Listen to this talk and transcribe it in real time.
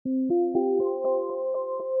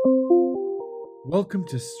Welcome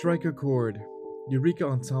to Strike a Chord, Eureka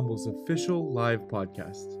Ensemble's official live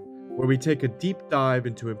podcast, where we take a deep dive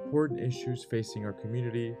into important issues facing our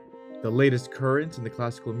community, the latest currents in the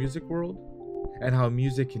classical music world, and how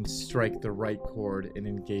music can strike the right chord in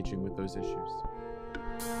engaging with those issues.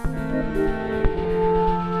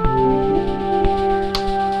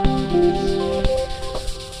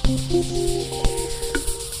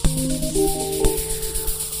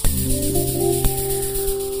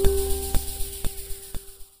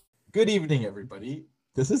 Good evening, everybody.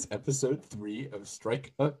 This is episode 3 of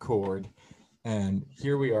Strike a Chord, and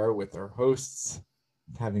here we are with our hosts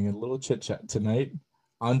having a little chit chat tonight.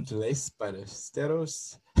 Andres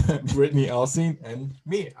Ballesteros, Brittany Alsing, and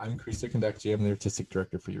me. I'm Krista Kondakji. I'm the artistic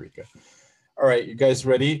director for Eureka. All right, you guys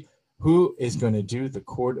ready? Who is going to do the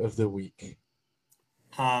chord of the week?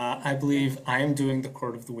 I believe I am doing the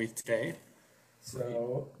chord of the week today.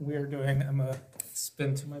 So I'm going to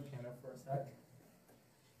spin to my piano for a sec.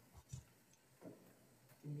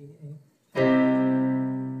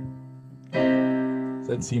 Is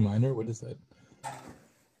that C minor? What is that?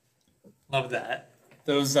 Love that.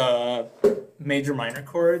 Those major minor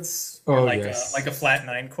chords, Oh, like yes. like a flat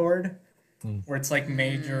 9 chord, where it's like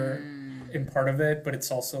major in part of it, but it's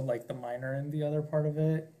also like the minor in the other part of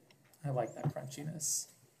it. I like that crunchiness.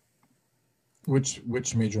 Which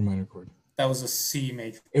major minor chord? That was a C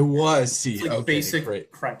major. It was C. It's like okay, basic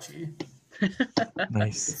great. crunchy.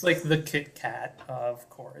 Nice. It's like the Kit Kat of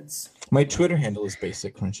chords. My Twitter handle is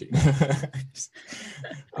basic crunchy.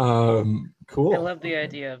 Cool. I love the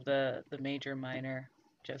idea of the major minor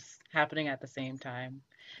just happening at the same time.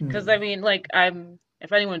 Because I mean, like,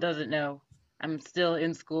 if anyone doesn't know, I'm still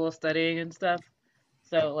in school studying and stuff.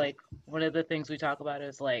 So like one of the things we talk about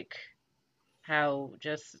is like how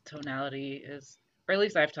just tonality is, or at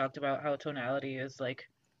least I've talked about how tonality is like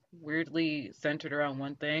weirdly centered around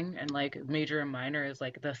one thing, and like major and minor is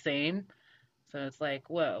like the same. So it's like,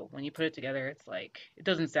 whoa, when you put it together, it's like it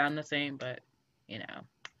doesn't sound the same, but you know,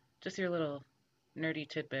 just your little nerdy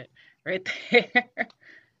tidbit right there.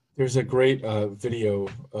 There's a great video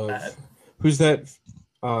of who's that?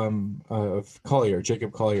 Of Collier,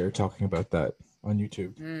 Jacob Collier, talking about that on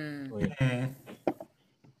YouTube. Oh, yeah.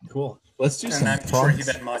 Cool. Let's do some And I'm sure he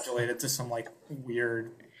prompts. then modulated to some like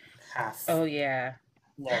weird half Oh yeah.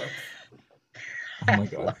 LARP. Oh my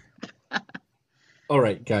god. All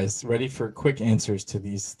right, guys, ready for quick answers to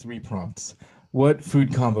these 3 prompts. What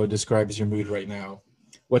food combo describes your mood right now?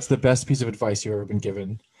 What's the best piece of advice you've ever been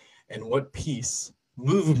given? And what piece,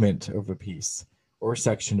 movement of a piece, or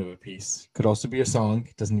section of a piece, could also be a song,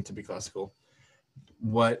 it doesn't need to be classical,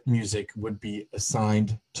 what music would be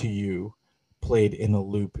assigned to you, played in a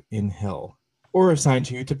loop in hell, or assigned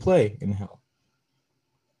to you to play in hell?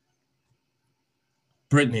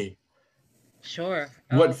 Brittany, Sure.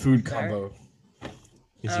 what I'll food start. combo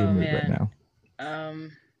is your Oh mood right man. now?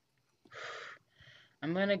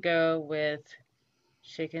 I'm gonna go with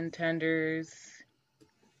chicken tenders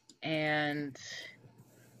and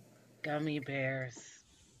gummy bears.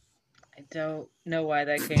 I don't know why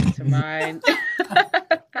that came to mind.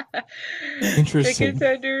 Interesting. Chicken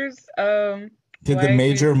tenders. Did why the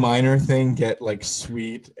major do minor thing get like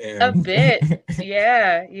sweet a and bit?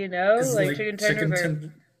 Yeah, you know, Is like like chicken tenders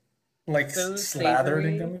are like so slathered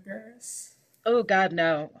in savory. gummy bears? Oh God,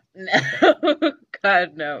 no. No.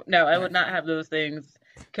 God, no. No, I would not have those things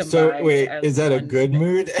so combined wait, as is that a one good thing.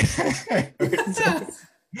 mood?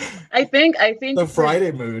 I think The for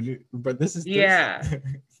Friday mood, but this is yeah.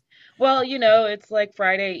 Thursday. Well, you know, it's like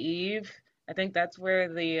Friday Eve. I think that's where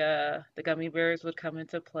the gummy bears would come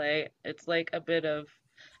into play. It's like a bit of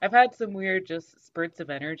I've had some weird just spurts of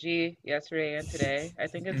energy yesterday and today. I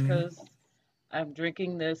think it's because I'm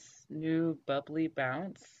drinking this new bubbly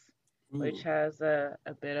bounce, which Ooh, has a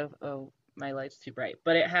bit of, oh, my light's too bright,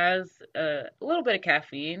 but it has a little bit of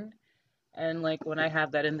caffeine. And like when I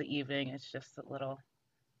have that in the evening, it's just a little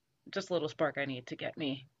spark I need to get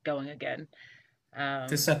me going again.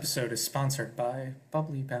 This episode is sponsored by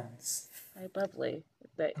Bubbly Bounce. My bubbly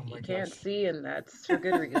that oh you my can't gosh. see, and that's for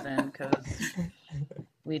good reason because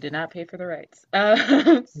we did not pay for the rights.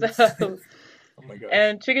 So, Oh my gosh.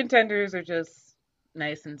 and chicken tenders are just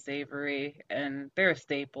nice and savory, and they're a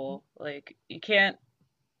staple. Like you can't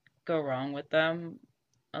go wrong with them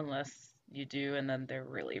unless you do, and then they're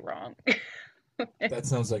really wrong. That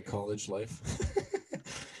sounds like college life.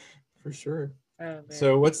 For sure. Oh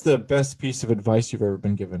So man. what's the best piece of advice you've ever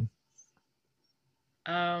been given?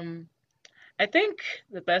 Um, I think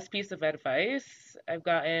the best piece of advice I've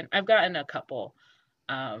gotten a couple.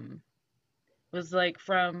 Um, was like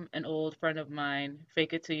from an old friend of mine,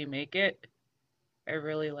 fake it till you make it. I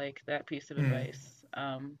really like that piece of advice.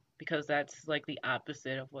 because that's like the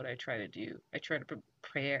opposite of what I try to do. I try to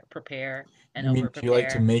prepare and You over mean do you like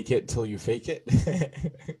to prepare. make it till you fake it?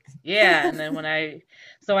 Yeah, and then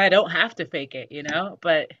so I don't have to fake it,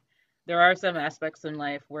 But there are some aspects in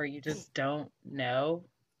life where you just don't know.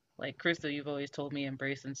 Like Crystal, you've always told me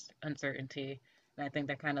embrace uncertainty, and I think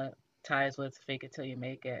that kind of ties with fake it till you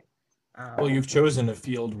make it. Well, Um, you've chosen a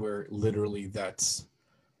field where literally that's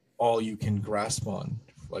all you can grasp on,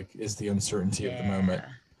 like, is the uncertainty of the moment.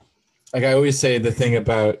 yeah, Like I always say, the thing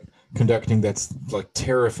about conducting that's like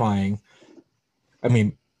terrifying. I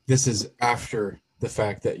mean, this is after the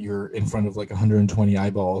fact that you're in front of like 120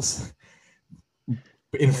 eyeballs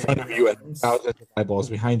in front of you and thousands of eyeballs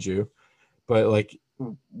behind you. But like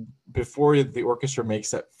before the orchestra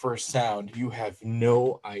makes that first sound, you have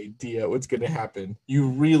no idea what's going to happen. You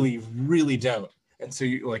really, really don't. And so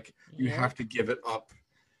you yep, have to give it up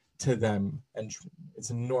to them, and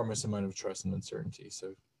it's an enormous amount of trust and uncertainty.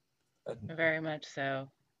 So, very much so.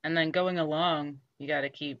 And then going along, you got to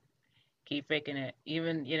keep faking it.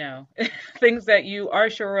 Even, things that you are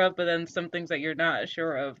sure of, but then some things that you're not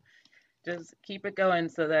sure of. Just keep it going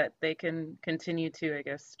so that they can continue to, I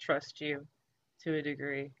guess, trust you to a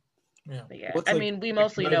degree. yeah. But yeah, Well, it's I like mean, we it's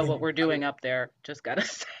mostly better know than what you we're got doing it. up there, just gotta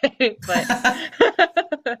say. But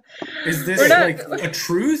Is we're this not. like a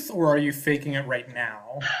truth, or are you faking it right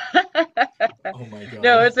now? Oh my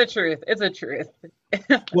No, god. it's a truth. It's a truth.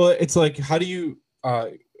 Well, it's like, how do you,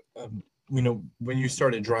 um, when you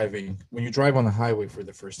started driving, when you drive on the highway for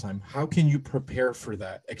the first time, how can you prepare for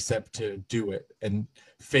that except to do it and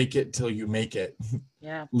fake it till you make it,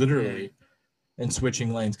 Yeah. Hmm. literally, and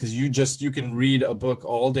switching lanes? Because you can read a book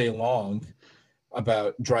all day long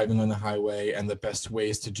about driving on the highway and the best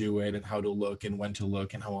ways to do it and how to look and when to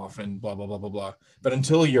look and how often, blah, blah, blah, blah, blah. But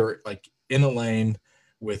until you're like in a lane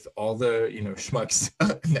with all the, schmucks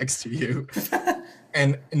next to you,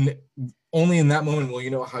 and only in that moment will you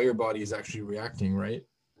know how your body is actually reacting, right?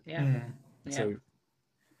 Yeah. Hmm. Yeah. So,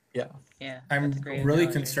 yeah. Yeah. That's a I'm great really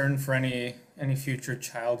analogy. concerned for any future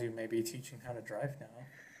child you may be teaching how to drive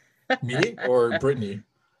now. Me or Brittany?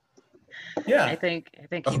 I Yeah. think I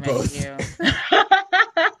think he Oh, meant both. you.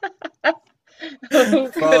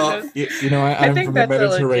 Oh Well, goodness. I I'm think from the that's a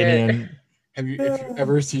legit. Mediterranean. If you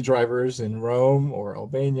ever see drivers in Rome or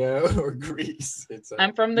Albania or Greece, it's a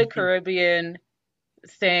I'm from the Caribbean.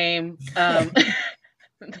 Same.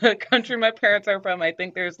 The country my parents are from, I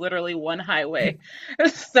think there's literally one highway.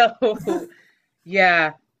 So,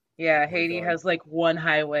 yeah, yeah, oh my Haiti god. has like one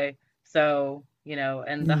highway. So,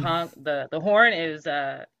 and the Hmm. honk, the horn is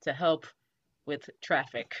to help with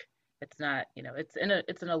traffic. It's not, it's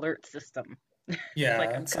an alert system. It's like Yeah,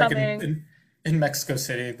 I'm it's like coming. in Mexico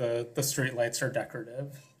City, the street lights are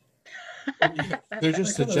decorative. Well, yeah, they're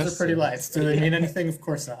just Like, oh, those are pretty suggestive, lights. Do they right? mean anything? Of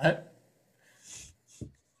course not.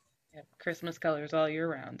 Yep, Christmas colors all year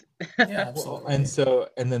round. Yeah, Well, and absolutely. so,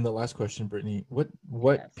 and then the last question, Brittany, what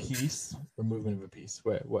Yes. piece or movement of a piece?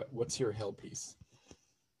 What's your hell piece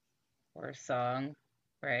Or a song,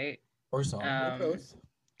 right? or song or Um, both?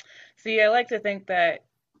 See, I like to think that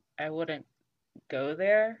I wouldn't go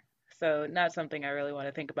there. So not something I really want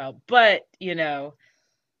to think about. But,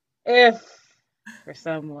 if for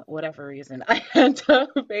some whatever reason I end up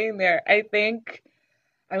being there, I think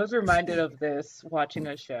I was reminded of this watching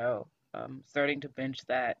a show, starting to binge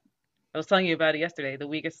that. I was telling you about it yesterday, The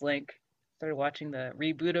Weakest Link. Started watching the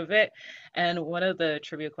reboot of it, and one of the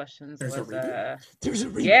trivia questions There's a was, reboot. There's a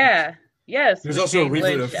reboot. yeah, yes, There's with also a Jane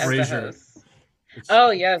reboot of Lynch as the Frasier, host. which Oh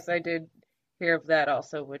yes, I did hear of that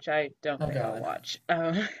also, which I don't Oh think I'll God. watch.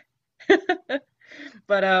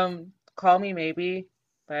 But Call Me Maybe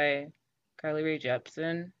by Carly Rae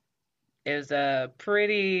Jepsen is a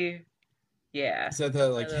pretty, yeah, is that the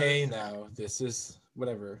one like, of hey, those. now this is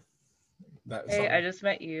whatever that Hey, I song. just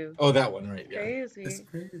met you. Oh, that one, right? Yeah. It's Crazy.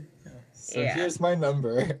 crazy. Yeah. So Yeah. here's my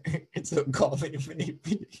number. It's a call me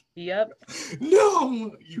maybe. Yep.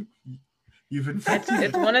 No, you've It's infected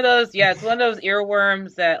it's me. one of those, yeah, it's one of those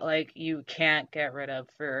earworms that like you can't get rid of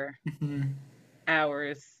for Mhm.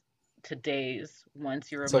 hours to days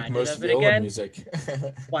once you're It's like reminded most of it viola again. music.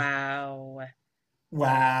 Wow.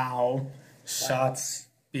 Wow. Wow. Shots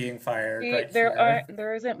being fired See, right here.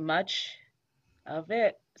 there isn't much of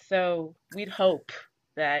it. So we'd hope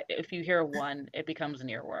that if you hear one, it becomes an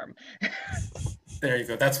earworm. There you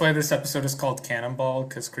go. That's why this episode is called Cannonball,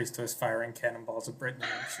 because Krista is firing cannonballs at Brittany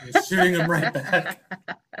and she is shooting them right back.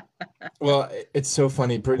 Well, it's so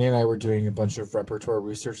funny. Brittany and I were doing a bunch of repertoire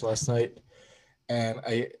research last night, and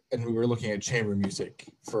we were looking at chamber music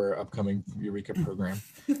for our upcoming Eureka program.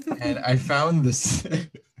 And I found this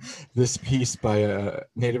this piece by a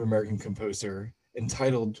Native American composer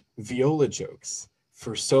entitled "Viola Jokes,"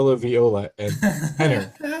 for solo viola and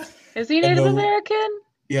tenor. Is he And Native American?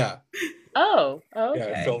 yeah, Oh, yeah,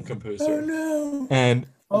 okay. film Oh composer. no. And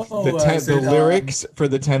Oh, is the it lyrics for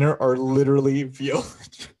the tenor are literally viola.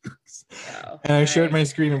 Oh, And I showed my nice.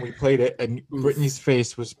 screen and we played it, and oof. Brittany's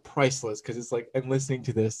face was priceless because it's like I'm listening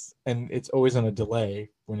to this, and it's always on a delay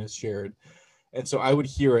when it's shared, and so I would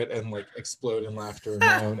hear it and like explode in laughter in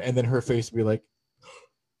my own, and then her face would be like,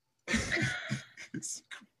 it's,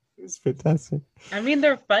 it's fantastic. I mean,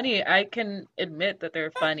 they're funny. I can admit that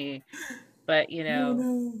they're funny, but Oh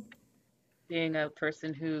no. being a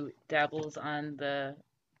person who dabbles on the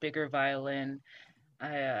bigger violin,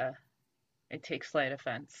 I take slight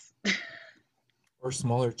offense. Or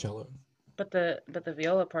smaller cello. But the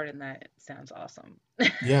viola part in that sounds awesome.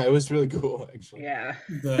 Yeah, it was really cool actually. Yeah.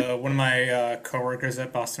 One of my coworkers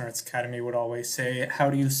at Boston Arts Academy would always say, "How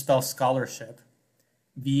do you spell scholarship?"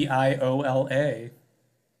 Viola.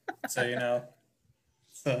 So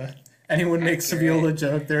so anyone makes a viola Accurate.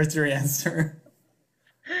 joke, there's your answer.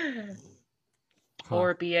 Huh.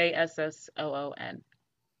 Or Bassoon.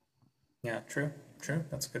 Yeah, true, true.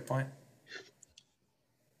 That's a good point.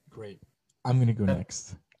 Great. I'm gonna go That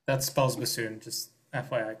next. that spells bassoon. Just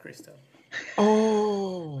FYI, Christo.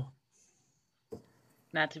 Oh,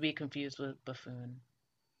 Not to be confused with buffoon.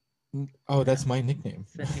 oh, that's my nickname.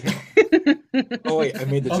 Cynthia. Oh wait, I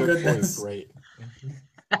made the Oh joke for you. goodness! Great.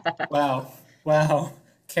 Wow, wow.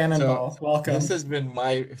 So Cannonball. this Welcome. has been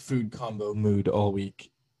my food combo mood all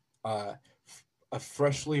week. Uh, a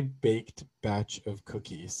freshly baked batch of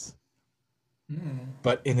cookies, Mm.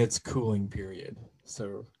 but in its cooling period.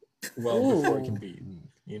 So well before it can Ooh. be eaten.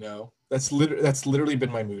 That's literally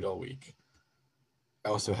been my mood all week. I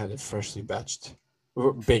also had a freshly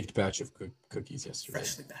baked batch of cookies yesterday.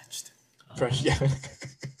 Freshly batched. Fresh, Oh, yeah.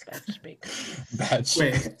 batch baked cookies. Batch.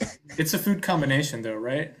 Wait, it's a food combination though,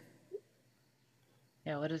 right?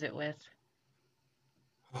 Yeah, what is it with?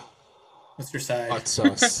 What's your side? Hot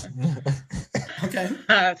sauce. Okay.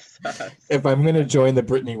 Hot sauce. If I'm gonna join the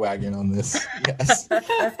Brittany wagon on this, yes.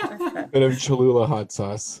 Bit of Cholula hot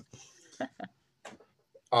sauce.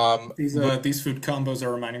 These food combos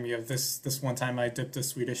are reminding me of this one time I dipped a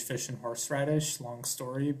Swedish fish in horseradish. Long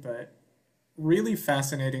story, but really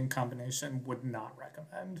fascinating combination. Would not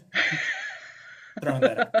recommend. Throwing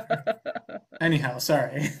that out there. Anyhow,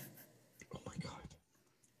 sorry. Oh my god.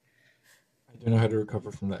 I don't know how to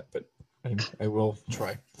recover from that, but I will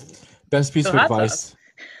try. Best piece So of hot sauce.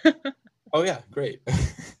 advice. Oh yeah, great.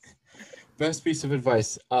 Best piece of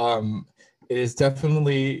advice. It is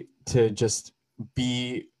definitely to just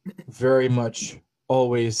be very much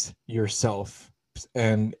always yourself,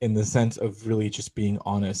 and in the sense of really just being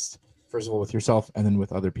honest. First of all, with yourself, and then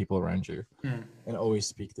with other people around you, Hmm. and always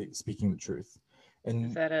speaking the truth. Is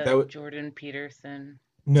And that that a Jordan Peterson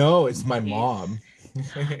no, it's my piece? mom.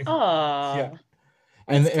 Yeah. Oh,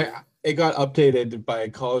 And That's cute. it got updated by a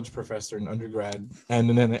college professor in undergrad, and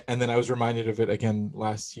then I was reminded of it again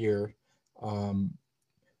last year, um,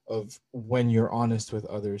 of when you're honest with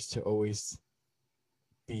others to always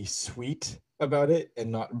be sweet about it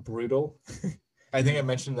and not brutal. I think I Hmm.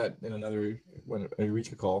 mentioned that in another one a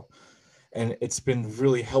week call, and it's been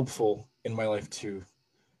really helpful in my life to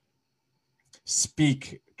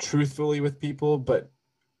speak truthfully with people, but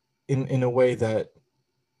in a way that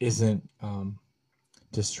isn't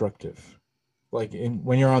destructive. Like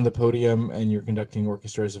when you're on the podium and you're conducting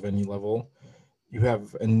orchestras of any level, you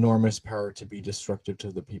have enormous power to be destructive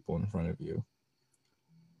to the people in front of you,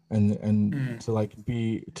 and Hmm.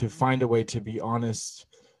 to to find a way to be honest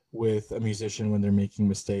with a musician when they're making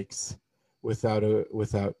mistakes without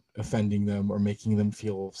offending them or making them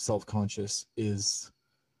feel self-conscious is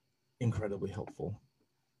incredibly helpful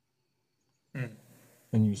Hmm.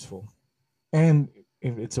 and useful, and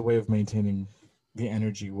it's a way of maintaining the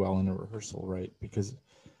energy well in a rehearsal, right? Because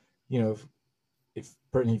if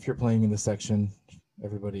Brittany, if you're playing in the section,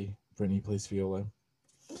 everybody, Brittany plays viola.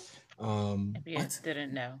 if you What?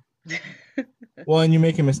 didn't know. Well, and you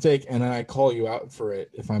make a mistake, and then I call you out for it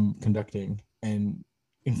if I'm conducting and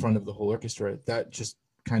in front of the whole orchestra. That just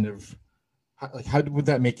kind of like, how would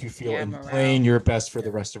that make you feel Yeah, in playing morale. your best for the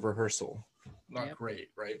Yeah. rest of rehearsal? Not Yep. great,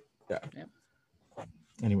 right? Yeah. Yep.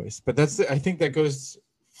 Anyways, but I think that goes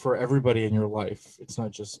for everybody in your life. It's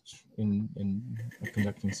not just in a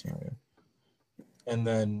conducting scenario. And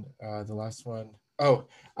then the last one, oh,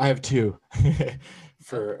 I have two Oh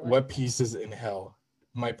for boy. what pieces in hell.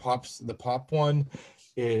 The pop one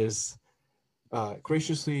is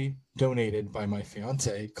graciously donated by my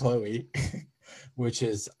fiance Chloe, which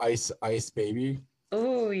is Ice Ice Baby.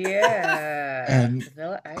 Oh yeah. And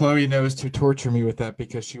Vanilla Ice. Chloe knows to torture me with that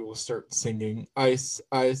because she will start singing Ice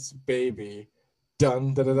Ice Baby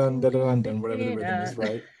dun dun dun dun dun dun, whatever the rhythm is,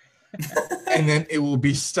 right? And then it will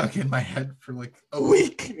be stuck in my head for like a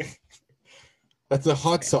week. That's a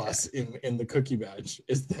hot sauce in the cookie badge.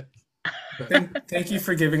 Is that? Thank you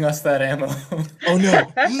for giving us that ammo. Oh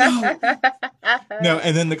no, no, no!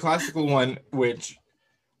 And then the classical one, which,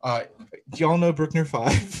 do y'all know Bruckner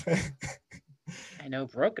 5? I know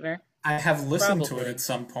Bruckner. I have listened to Probably. it at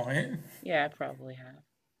some point. Yeah, I probably have.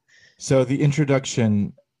 So the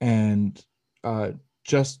introduction and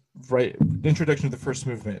just right, the introduction of the first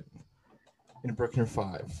movement in Bruckner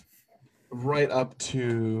 5, right up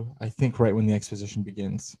to I think right when the exposition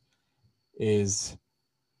begins, is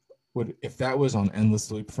would if that was on endless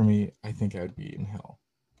loop for me, I think I would be in hell.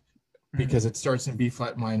 Because it starts in B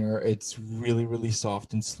flat minor, it's really, really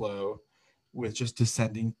soft and slow, with just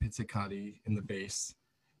descending pizzicati in the bass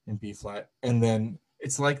in B flat, and then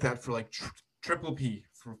it's like that for like triple P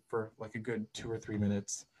for like a good 2 or 3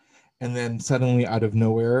 minutes, and then suddenly out of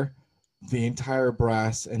nowhere, the entire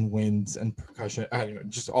brass and winds and percussion, I don't know,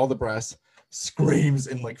 just all the brass screams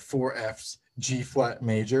in like 4 Fs, G flat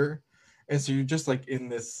major, and so you're just like in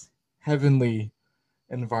this heavenly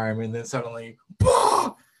environment, and then suddenly,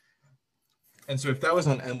 bah! And so if that was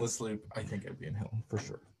on endless loop, I think I'd be in hell for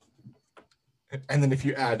sure. And then if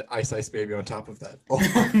you add Ice Ice Baby on top of that, oh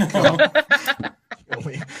my god!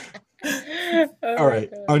 All right,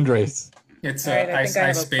 God. Andres. It's All right, I Ice think I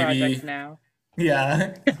have Ice a project Baby. now.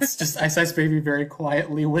 Yeah, it's just Ice Ice Baby very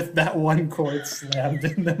quietly with that one chord slammed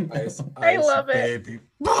in the middle. I love it. Baby.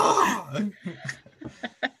 Ah!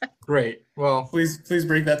 Great. Well, Please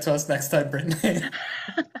bring that to us next time, Brittany.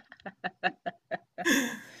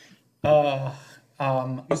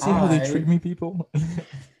 you see how they treat me, people?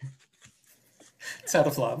 It's out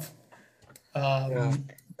of love. Yeah.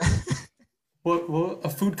 What a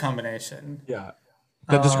food combination. Yeah.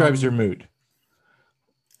 That describes your mood.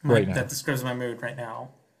 Right now. That describes my mood right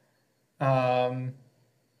now.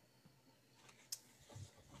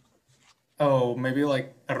 Oh, maybe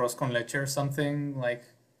like arroz con leche or something. Like,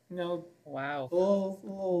 Wow.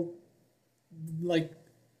 little like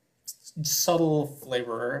subtle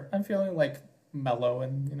flavor. I'm feeling like mellow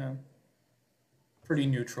and pretty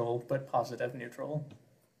neutral, but positive neutral.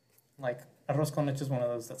 Like arroz con leche is one of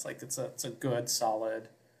those that's like it's a good solid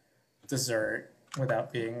dessert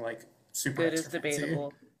without being like super Good is extra fancy.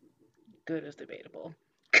 debatable. Good is debatable.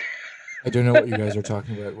 I don't know what you guys are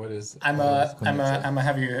talking about. What is? I'm a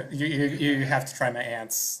have you have to try my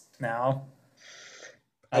ants now.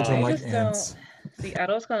 I don't I like just ants. The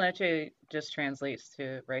arroz con leche just translates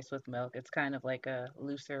to rice with milk. It's kind of like a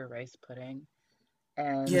looser rice pudding.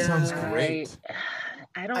 And Yeah. Sounds great.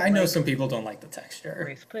 I don't I know like some people don't like the texture.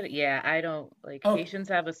 rice pudding. Yeah, I don't like Oh. Haitians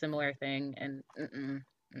have a similar thing, and mm-mm.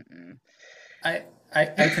 I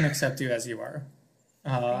can accept you as you are.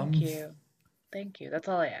 Thank you. Thank you. That's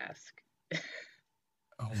all I ask.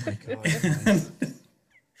 Oh my god. Guys.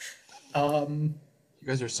 Um, You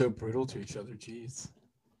guys are so brutal to each other. Jeez.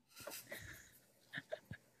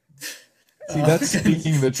 See, that's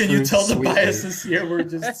speaking the truth. Can you tell the sweetly. biases here? We're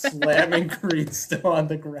just slamming Cristo on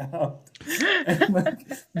the ground and like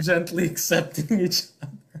gently accepting each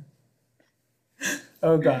other.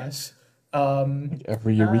 Oh gosh.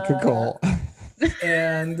 Every Eureka call.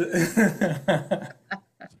 And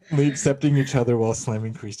We accepting each other while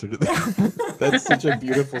slamming Cristo to the ground. That's such a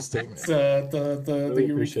beautiful statement. the Really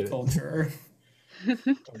Eureka appreciate it. culture.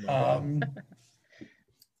 Oh my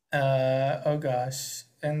God. Oh gosh.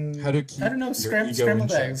 And How to keep I don't know, your ego in scrambled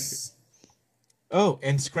check. eggs. Oh,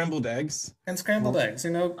 and scrambled eggs. And scrambled eggs,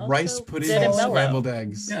 Also, Rice pudding good and and mellow. scrambled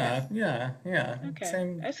eggs. Yeah. Okay.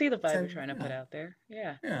 Same, I see the vibe same- you're trying to put yeah. out there.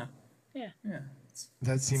 Yeah. yeah. Yeah. Yeah.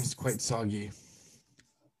 That seems quite soggy.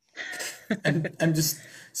 I'm just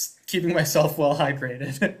keeping myself well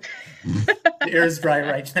hydrated. The air is dry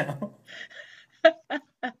right now.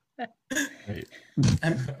 Right.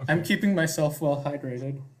 I'm keeping myself well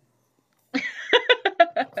hydrated.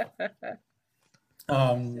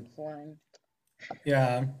 It's fine.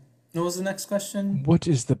 Yeah. What was the next question? What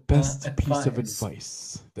is the best piece of advice.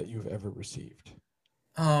 advice that you've ever received?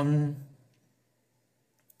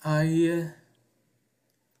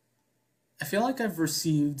 I feel like I've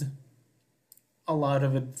received a lot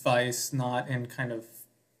of advice, not in kind of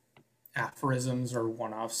aphorisms or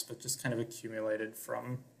one-offs, but just kind of accumulated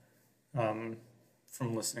from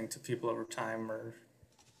listening to people over time or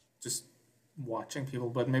just watching people.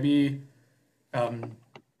 But maybe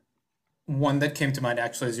one that came to mind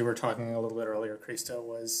actually as you were talking a little bit earlier, Christo,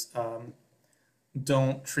 was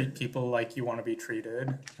don't treat people like you want to be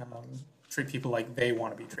treated. Treat people like they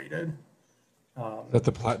want to be treated. Is that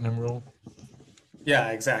the platinum rule? Yeah,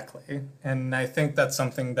 exactly. And I think that's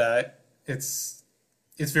something that it's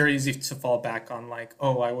it's very easy to fall back on like,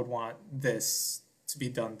 oh, I would want this to be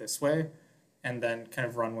done this way, and then kind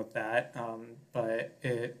of run with that. But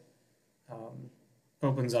it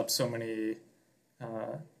opens up so many.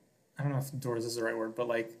 I don't know if doors is the right word, but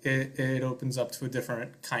like it opens up to a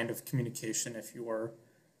different kind of communication if you are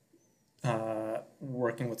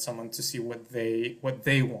working with someone to see what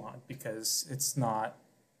they want, because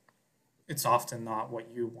it's often not what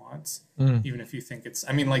you want, Mm. even if you think it's.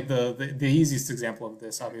 I mean, like the easiest example of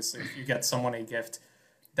this, obviously, if you get someone a gift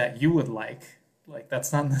that you would like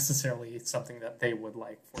that's not necessarily something that they would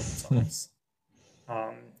like for themselves.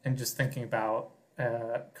 And just thinking about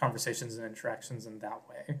conversations and interactions in that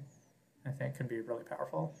way, I think can be really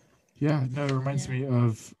powerful. Yeah, no, it reminds Yeah. me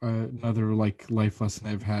of another like life lesson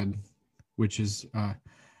I've had, which is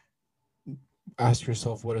ask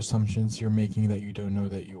yourself what assumptions you're making that you don't know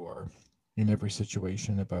that you are in every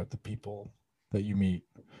situation about the people that you meet.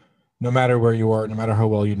 No matter where you are, no matter how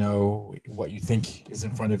well you know what you think is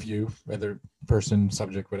in front of you, whether person,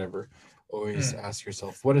 subject, whatever, always Mm, ask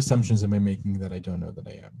yourself, what assumptions am I making that I don't know that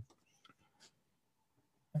I am?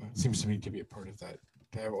 It seems to me to be a part of that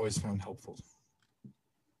I've always found helpful.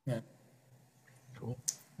 yeah. Cool.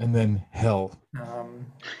 And then hell. Um,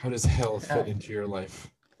 How does hell fit yeah. into your life?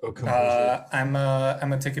 Oh, composer. I'm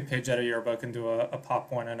gonna take a page out of your book and do a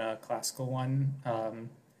pop one and a classical one.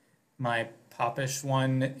 My popish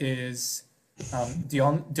one is, do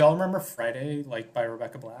y'all remember Friday, like by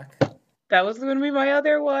Rebecca Black? That was gonna be my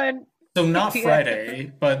other one. So not Yeah.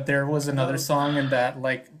 Friday, but there was another Oh, song in that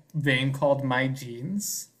like vein called My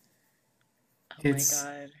Jeans. oh my It's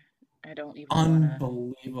God. I don't even wanna.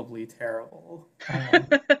 unbelievably terrible.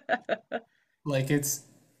 Like it's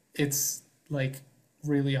like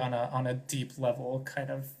really on a deep level, kind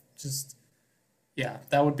of just yeah.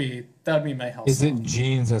 That would be my hell Is it song.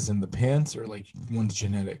 genes as in the pants or like one's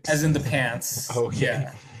As genetics? in the pants, Okay.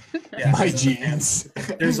 yeah, yeah, My as in the pants. genes.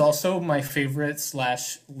 There's also my favorite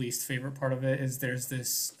slash least favorite part of it is there's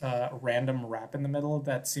this random rap in the middle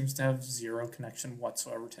that seems to have zero connection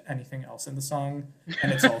whatsoever to anything else in the song,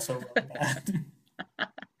 and it's also really bad.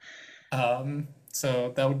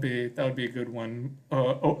 So that would be a good one.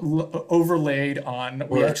 Overlaid on,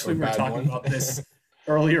 we Or actually were bad talking one. about this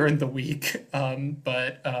earlier in the week,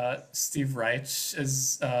 but Steve Reich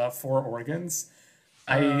is Four Organs.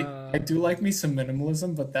 I Oh, do like me some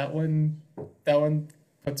minimalism, but that one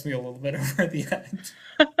puts me a little bit over the edge.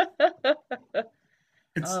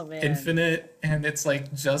 It's oh man. infinite and it's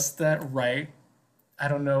like just that right. I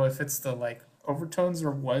don't know if it's the like overtones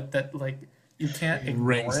or what that like you can't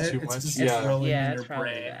ignore Rings it. too It's much. just Yeah. drilling in Yeah, your it's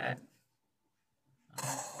probably brain that. and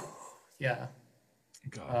Oh. yeah.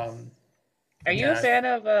 God. Um, Are you a yeah, fan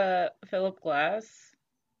of Philip Glass?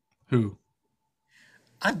 Who?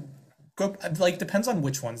 I go like depends on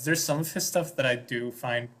which ones. There's some of his stuff that I do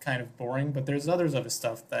find kind of boring, but there's others of his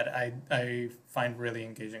stuff that I find really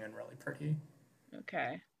engaging and really pretty.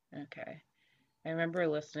 Okay. Okay. I remember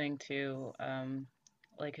listening to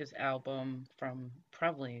like his album from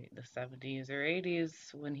probably the 70s or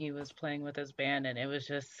 80s when he was playing with his band, and it was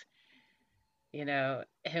just,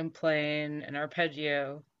 him playing an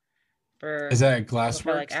arpeggio Is for that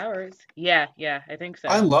for like Glassworks? hours. Yeah, yeah, I think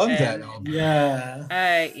I so. love that And album. Yeah.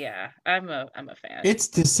 I'm a fan. It's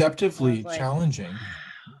I was deceptively like, challenging.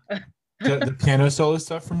 wow. The piano solo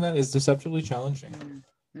stuff from that is deceptively challenging. Mm,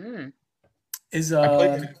 mm. Is I play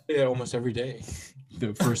it almost every day.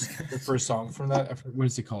 The first okay. the first song from that, what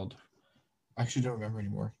is it called? I actually don't remember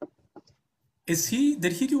anymore. Is he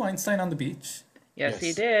did he do Einstein on the Beach? Yes,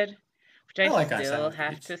 he Yes. did, which I I like Einstein still on the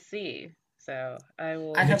have Beach. to see. So I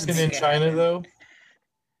I will haven't Nixon in make seen it it. China happen. though.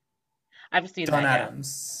 I've seen John that, yeah.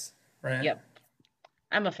 Adams, right? Yep.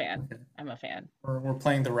 I'm a fan. Okay. I'm a fan. We're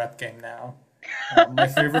playing the rep game now. My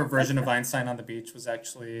favorite version of Einstein on the Beach was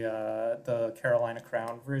actually the Carolina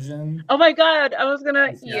Crown version. Oh my God, I was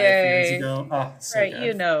gonna, Yeah, a few years yay. ago. Oh, so Right,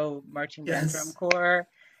 good. Marching Band Drum Yes, Corps.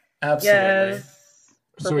 absolutely. Yes.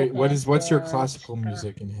 So Purple wait, what's your Patch. classical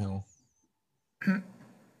music in Hill?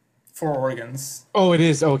 Four organs. Oh, it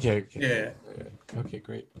is. Okay, okay, Yeah. okay,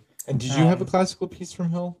 great. And did you have a Um, classical piece from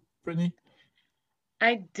Hill, Brittany?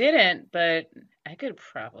 I didn't, but I could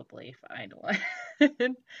probably find one.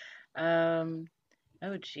 Um,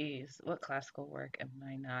 oh geez, what classical work am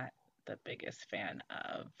I not the biggest fan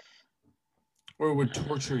of? Or would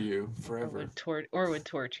torture Uh, you or forever? would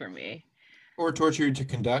torture me? Or torture you to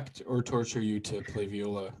conduct, or torture you to play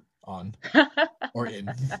viola on or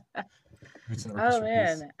in. If it's an Oh orchestra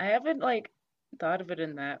piece. man, I haven't like thought of it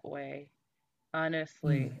in that way.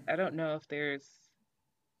 hmm. Honestly, I don't know if there's,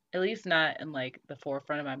 at least not in like the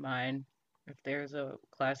forefront of my mind, if there's a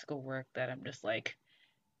classical work that I'm just like,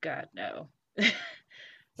 God no.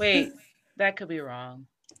 Wait, that could be wrong.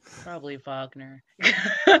 Probably Wagner.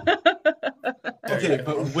 There Okay, you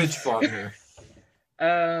but go. which Wagner?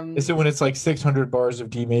 Is Um, it when it's like 600 bars of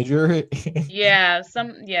D major? yeah,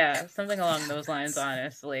 something along those lines,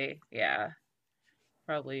 honestly. Yeah,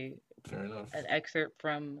 probably Fair enough. an excerpt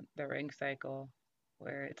from the Ring Cycle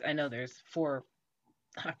where it's I know there's four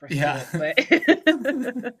operas to Yeah. it, but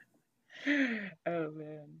oh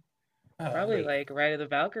man. Probably Wait. like Ride of the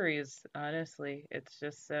Valkyries, honestly. It's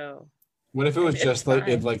just so What if it was it's just like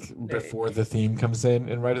it fine. like But before the theme comes in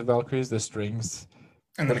Rite of the Valkyries, the strings?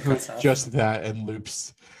 And What then it if it was cuts off. just that and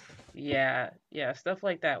loops? yeah, stuff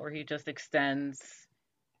like that where he just extends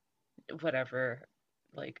whatever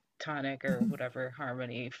like tonic or whatever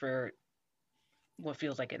harmony for what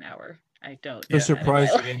feels like an hour. I don't So need Yeah. that in my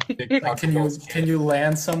surprised you didn't pick life. Like, can Pachelbel's you canon.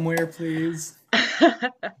 land somewhere, please?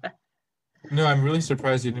 No, I'm really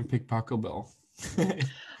surprised you didn't pick Pachelbel.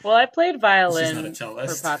 Well, I played She's not a violin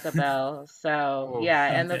for cellist. Pachelbel, so Oh, yeah,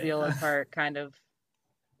 and the Okay. viola part kind of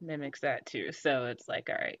mimics that too. So it's like,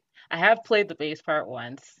 all right. I have played the bass part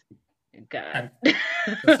once. God.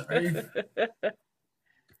 I'm so sorry.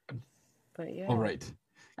 But all yeah, right.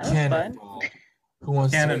 that was fun. Cannonball. Who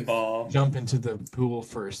wants to Cannonball. jump into the pool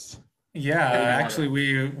first? Yeah, What do you want? actually,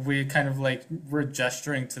 we kind of like we're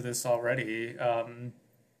gesturing to this already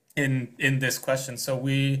in this question. So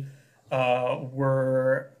we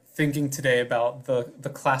were thinking today about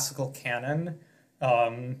the classical canon.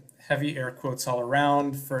 Heavy air quotes all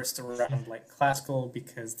around. First around like classical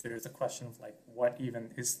because there's a question of like what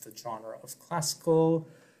even is the genre of classical,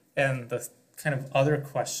 and the kind of other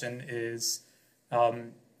question is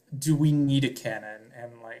um, do we need a canon?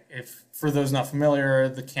 And like, if for those not familiar,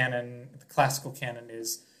 the canon, the classical canon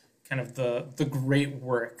is kind of the great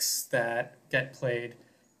works that get played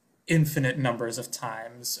infinite numbers of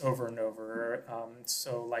times over and over.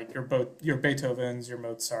 So like your Beethovens, your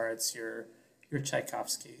Mozarts, your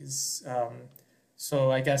Tchaikovskys.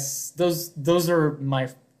 So I guess those are my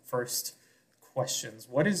first questions.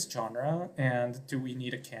 What is genre, and do we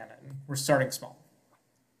need a canon? We're starting small.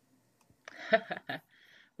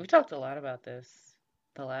 We've talked a lot about this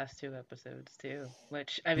the last two episodes too,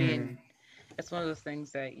 which I mean, Mm, it's one of those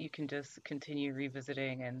things that you can just continue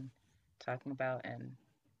revisiting and talking about, and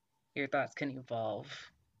your thoughts can evolve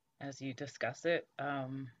as you discuss it.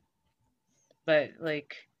 But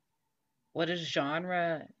like, what is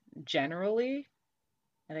genre generally?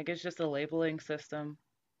 I think it's just a labeling system,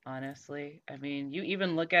 honestly. I mean, you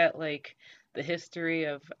even look at like the history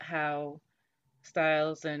of how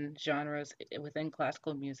styles and genres within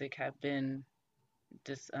classical music have been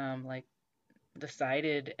like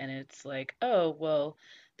decided, and it's like, oh well,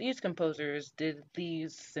 these composers did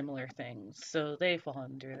these similar things, so they fall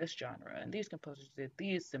under this genre, and these composers did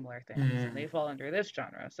these similar things and they mm, fall under this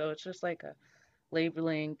genre. So it's just like a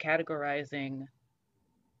labeling, categorizing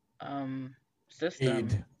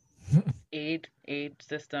system, Aid. aid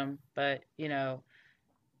system. But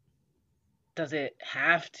does it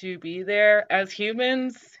have to be there as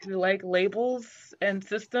humans who like labels and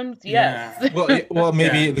systems? Yes. yeah, Well,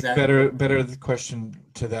 yeah, maybe the exactly. better the question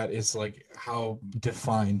to that is like how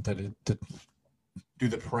defined do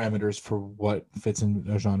the parameters for what fits in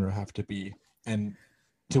a genre have to be, and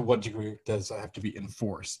to what degree does that have to be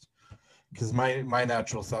enforced? Because my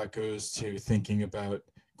natural thought goes to thinking about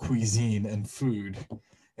cuisine and food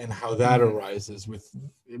and how that Mm, arises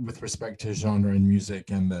with respect to genre and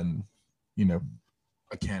music, and then you know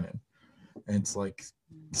a canon. And it's like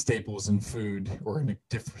staples in food or in a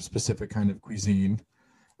different specific kind of cuisine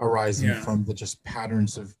arising yeah, from the just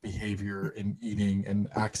patterns of behavior in eating and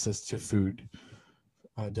access to food,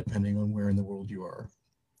 depending on where in the world you are.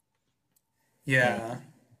 And yeah.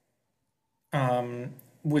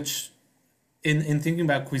 Which in thinking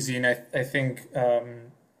about cuisine, I think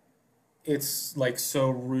it's like so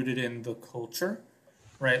rooted in the culture,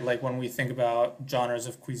 right? Like when we think about genres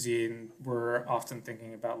of cuisine, we're often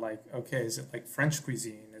thinking about like, okay, is it like French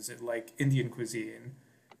cuisine? Is it like Indian cuisine?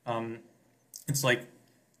 Um, it's like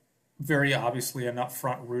very obviously and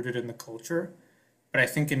upfront rooted in the culture. But I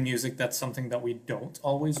think in music, that's something that we don't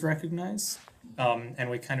always recognize. And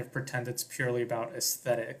we kind of pretend it's purely about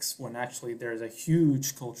aesthetics when actually there's a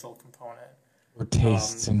huge cultural component. or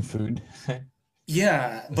tastes Um, in food,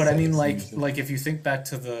 yeah, but I mean, aesthetics in music. like if you think back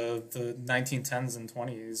to the 1910s and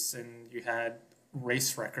 20s, and you had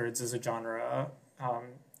race records as a genre, um,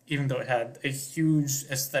 even though it had a huge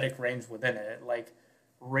aesthetic range within it, like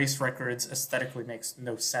race records aesthetically makes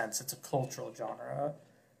no sense. It's a cultural genre,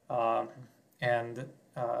 um, and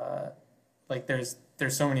uh, like there's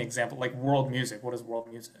so many examples. Like world music. What is world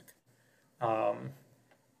music? Um,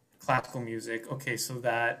 Classical music. Okay, so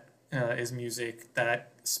that is music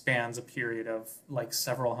that spans a period of like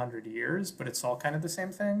several hundred years, but it's all kind of the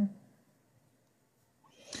same thing.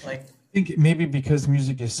 Like, I think maybe because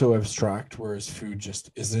music is so abstract, whereas food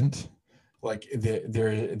just isn't. Like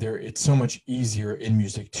it's so much easier in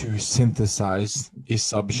music to synthesize a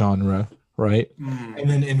subgenre, right? mm, And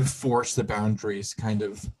then enforce the boundaries, kind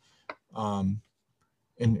of, um,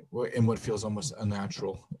 in what feels almost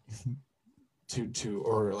unnatural to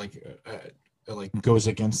or like goes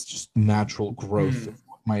against just natural growth of mm,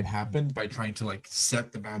 what might happen by trying to like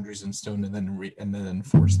set the boundaries in stone and then and then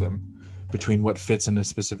enforce them between what fits in a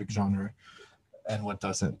specific genre and what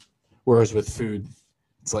doesn't. Whereas with food,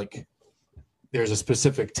 it's like there's a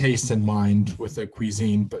specific taste in mind with a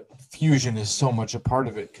cuisine, but fusion is so much a part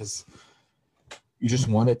of it because you just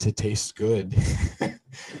want it to taste good,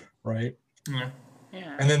 right? yeah.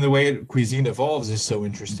 Yeah. And then the way cuisine evolves is so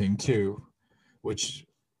interesting too, which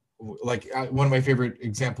like one of my favorite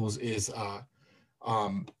examples is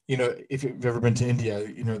if you've ever been to India,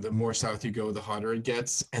 the more south you go, the hotter it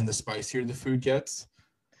gets and the spicier the food gets.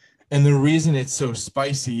 And the reason it's so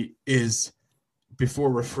spicy is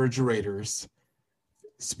before refrigerators,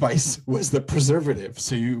 spice was the preservative.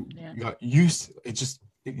 So Yeah. you got used, it just,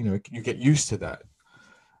 you get used to that.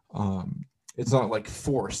 It's not like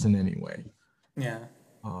forced in any way. Yeah.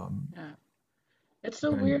 Um, Yeah. It's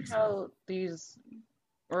so but weird anyways, how these,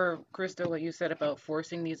 or Krista, what you said about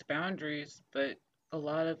forcing these boundaries, but a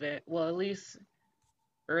lot of it, well, at least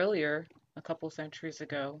earlier, a couple centuries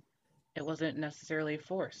ago, it wasn't necessarily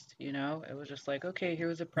forced, you know? It was just like, okay,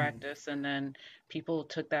 here's a Mm, practice, and then people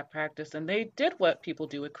took that practice and they did what people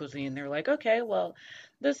do with cuisine. They're like, okay, well,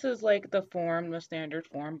 this is like the form, the standard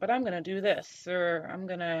form, but I'm gonna do this, or I'm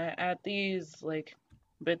gonna add these like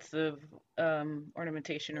bits of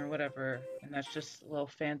ornamentation or whatever, and that's just little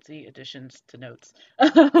fancy additions to notes.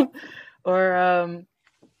 Or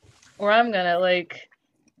or I'm gonna like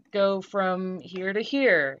go from here to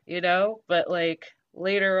here, you know? But like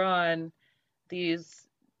later on, these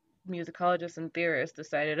musicologists and theorists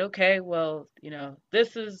decided, okay, well,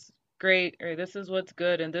 this is great, or this is what's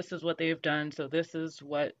good, and this is what they've done, so this is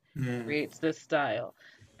what mm. creates this style.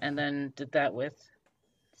 And then did that with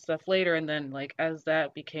stuff later, and then like as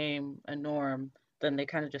that became a norm, then they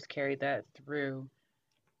kind of just carried that through.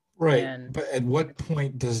 right. And But at what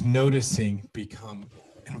point does noticing become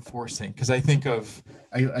enforcing? Because I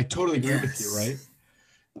totally agree with you, right?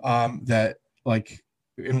 Yes. That like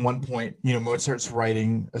in one point, Mozart's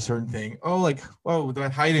writing a certain thing. Oh, like, oh,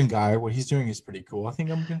 that Haydn guy, what he's doing is pretty cool. I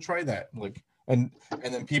think I'm gonna try that. Like, and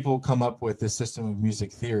then people come up with this system of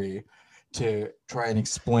music theory to try and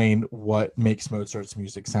explain what makes Mozart's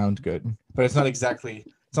music sound good. But it's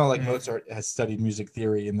not like Mm, Mozart has studied music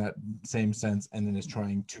theory in that same sense and then is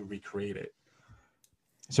trying to recreate it.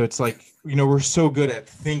 So it's like, we're so good at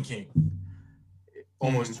thinking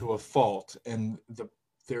almost mm. to a fault, and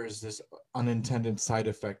there's this unintended side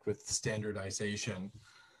effect with standardization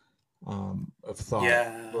of thought,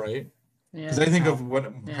 Yeah. right? Because I yeah, think Oh, of what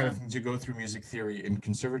kind yeah, of things you go through music theory in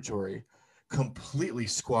conservatory, completely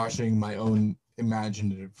squashing my own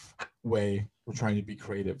imaginative way of trying to be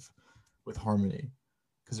creative with harmony.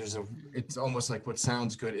 Because it's almost like what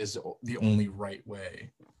sounds good is the only right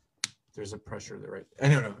way. There's a pressure there, right? I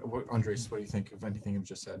don't know. Andres, what do you think of anything I've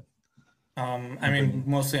just said? I My mean, brain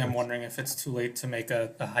mostly I'm hurts. wondering if it's too late to make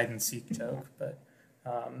a hide and seek joke,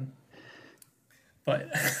 um, but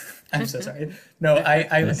I'm so sorry. No,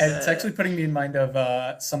 it's Yes. actually putting me in mind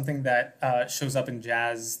of something that shows up in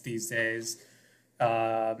jazz these days,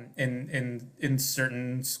 in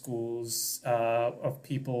certain schools of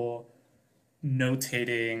people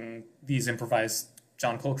notating these improvised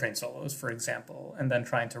John Coltrane solos, for example, and then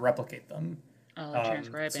trying to replicate them. oh, So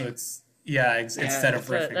transcribing. it's yeah, Yeah, instead of it's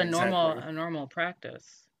a, riffing a normal exactly. a normal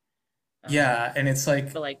practice. Yeah, and it's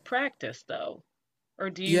like But like practice though. Or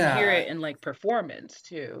do you hear yeah. it in like performance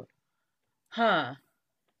too? Huh.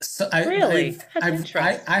 So Really? That's I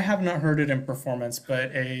interesting. have not heard it in performance,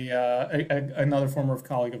 but another former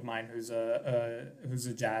colleague of mine who's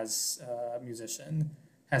a jazz musician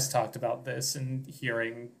has talked about this and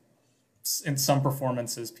hearing in some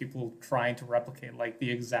performances people trying to replicate like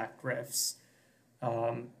the exact riffs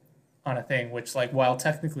um, on a thing, which like while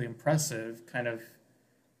technically impressive, kind of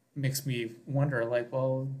makes me wonder like,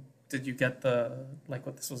 well, did you get the like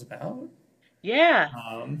what this was about? Yeah.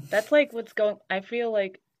 Um, That's like what's going I feel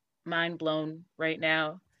like mind blown right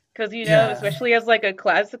now. Because, yeah. especially as like a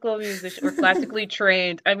classical musician or classically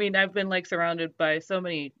trained, I mean, I've been like surrounded by so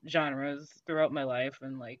many genres throughout my life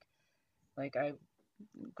and like I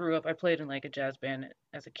grew up, I played in like a jazz band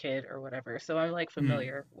as a kid or whatever. So I'm like Mm,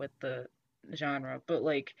 familiar with the genre, but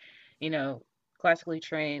like, you know, classically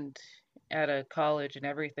trained at a college and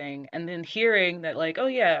everything, and then hearing that like, oh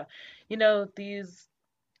yeah, these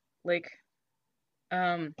like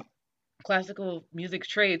um classical music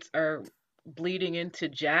traits are bleeding into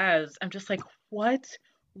jazz. I'm just like, what?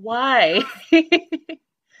 Why?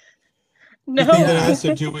 You think that it No. has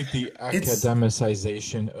to do with the It's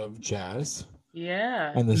academicization of jazz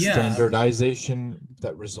Yeah. and the yeah, standardization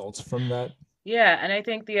that results from that? Yeah, and I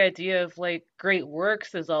think the idea of like great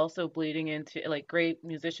works is also bleeding into like great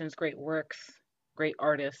musicians, great works, great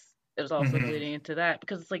artists is also hmm bleeding into that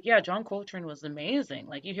because it's like, yeah, John Coltrane was amazing.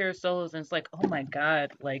 Like you hear solos and it's like, oh my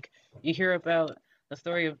God, like you hear about the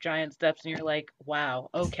story of Giant Steps and you're like, wow,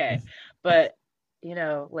 okay. But,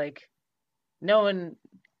 like no one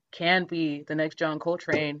can be the next John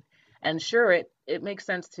Coltrane. And sure, it makes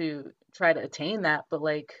sense to try to attain that, but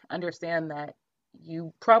like understand that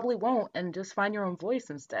you probably won't and just find your own voice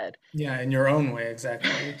instead. yeah, in your own way,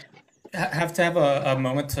 exactly. Have to have a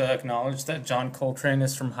moment to acknowledge that John Coltrane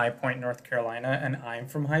is from High Point, North Carolina, and I'm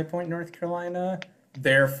from High Point, North Carolina.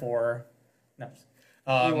 Therefore, no.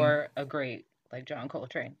 You Um, are a great like John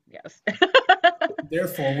Coltrane. Yes.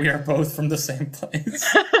 therefore, we are both from the same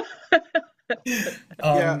place.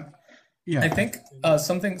 Yeah, Um, yeah. I think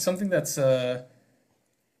something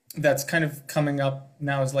that's kind of coming up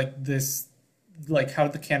now is like this, like how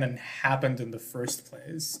the canon happened in the first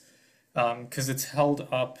place, because it's held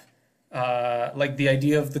up, like the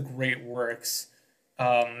idea of the great works,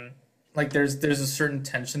 um, like there's a certain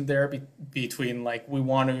tension there between like we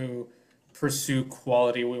want to pursue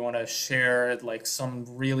quality, we want to share like some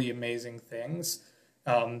really amazing things,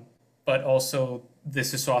 um, but also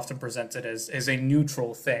this is so often presented as a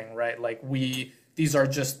neutral thing, right? Like these are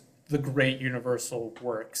just the great universal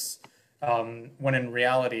works. When in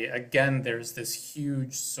reality, again, there's this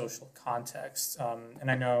huge social context. And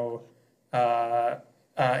I know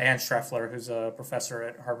Anne Schreffler, who's a professor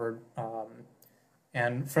at Harvard,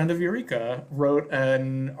 and friend of Eureka, wrote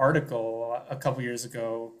an article a couple years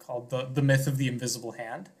ago called "The Myth of the Invisible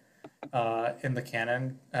Hand" in the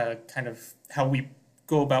canon, kind of how we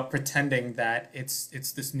go about pretending that it's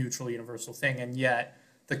this neutral universal thing, and yet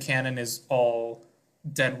the canon is all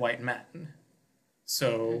dead white men.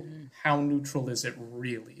 So Hmm. how neutral is it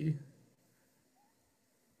really?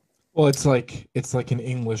 Well, it's like an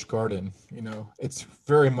English garden, you know. It's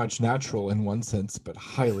very much natural in one sense, but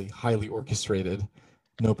highly, highly orchestrated.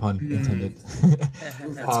 No pun intended. Mm,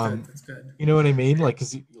 ooh, that's good. um, That's good. you know what I mean? Like,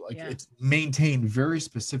 like Yeah. it's maintained very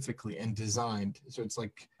specifically and designed. So it's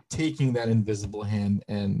like taking that invisible hand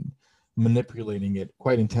and manipulating it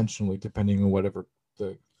quite intentionally, depending on whatever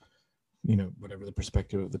the whatever the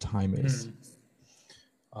perspective of the time is.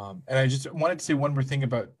 Mm, And I just wanted to say one more thing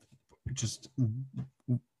about just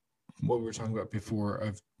what we were talking about before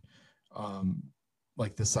of um,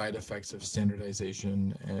 like the side effects of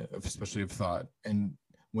standardization, especially of thought. And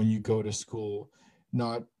when you go to school,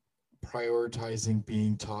 not prioritizing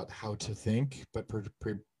being taught how to think, but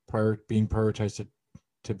being prioritized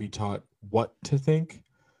to be taught what to think.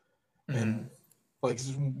 And mm, like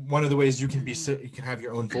one of the ways you can you can have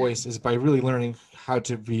your own voice is by really learning how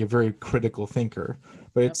to be a very critical thinker.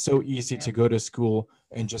 But Yep. it's so easy to Yep. go to school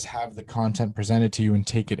and just have the content presented to you and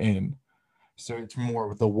take it in. So it's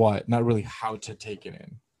more the what, not really how to take it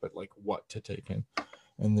in, but like what to take in.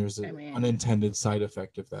 And there's I an mean, unintended side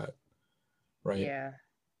effect of that, right? yeah.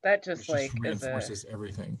 That just Which just like is reinforces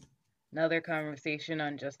everything. another conversation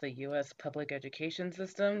on just the US public education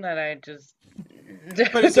system that I just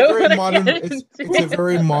But it's a don't very want to modern get into.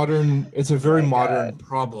 it's a Oh very my modern God.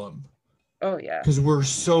 problem Oh yeah. because we're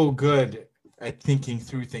so good at thinking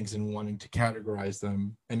through things and wanting to categorize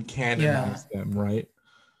them and yeah. canonize them, right?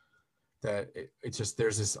 That it's just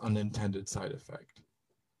there's this unintended side effect.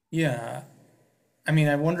 Yeah. I mean,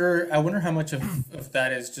 I wonder how much of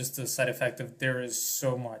that is just a side effect of there is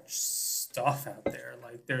so much stuff out there.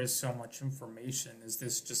 Like there is so much information. Is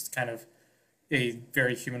this just kind of a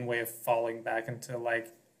very human way of falling back into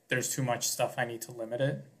like there's too much stuff, I need to limit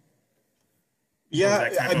it? Or is Yeah,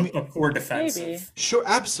 that kind I of mean, a core Maybe. defensive? sure,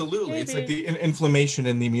 absolutely. It's like Maybe. the inflammation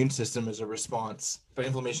in the immune system is a response, but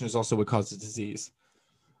inflammation is also what causes disease,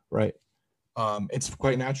 right? It's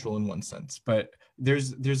quite natural in one sense, but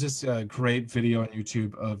there's this great video on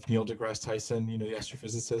YouTube of Neil deGrasse Tyson, you know, the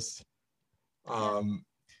astrophysicist, Yeah. um,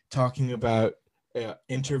 talking about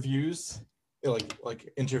interviews,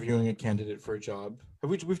 like interviewing a candidate for a job.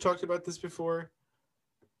 We've talked about this before?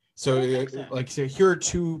 I So don't think so. like so here are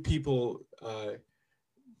two people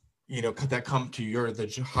that come to you. You're the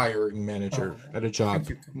hiring manager Oh, at a I job. think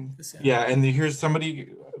you can this, yeah. Yeah, and here's somebody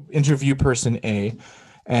interview person A,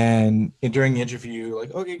 And during the interview,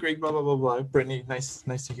 like, okay, great, blah blah blah blah. Brittany, nice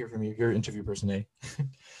to hear from you. You're interview person A.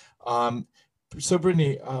 um, so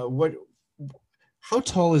Brittany, how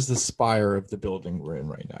tall is the spire of the building we're in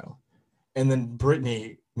right now? And then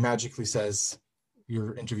Brittany magically says,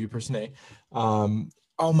 your interview person A,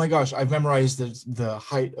 oh my gosh, I've memorized the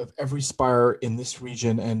height of every spire in this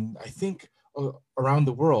region, and I think around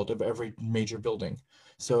the world of every major building.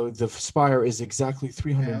 So the spire is exactly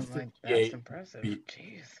I'm like, that's 358 impressive. feet.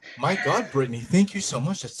 Jeez. My God, Brittany, thank you so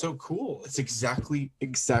much. That's so cool. It's exactly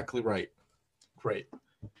right. Great.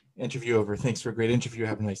 Interview over. Thanks for a great interview.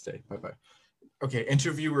 Have a nice day. Bye-bye. Okay,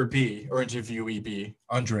 interviewer B or interviewee B,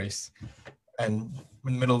 Andres. And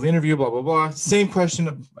in the middle of the interview, blah, blah, blah. Same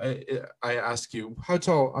question I ask you. How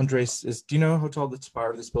tall, Andres, is? Do you know how tall the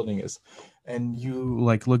spire of this building is? And you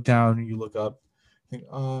like look down, you look up, think,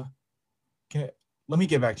 let me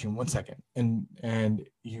get back to you in 1 second. And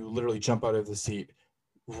you literally jump out of the seat,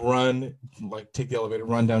 run, like take the elevator,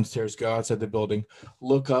 run downstairs, go outside the building,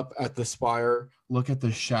 look up at the spire, look at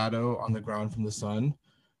the shadow on the ground from the sun.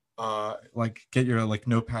 Like get your like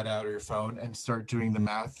notepad out or your phone and start doing the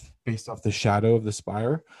math based off the shadow of the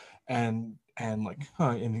spire, and like,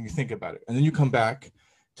 and you think about it, and then you come back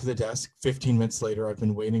to the desk 15 minutes later. I've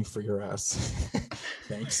been waiting for your ass.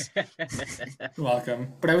 Thanks. You're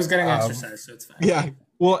welcome. But I was getting exercise, so it's fine. Yeah.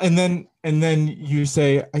 Well, and then you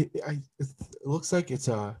say, it looks like it's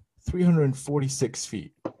 346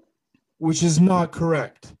 feet, which is not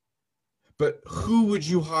correct. But who would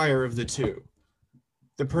you hire of the two?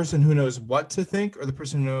 The person who knows what to think or the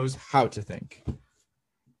person who knows how to think?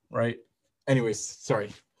 Right? Anyways,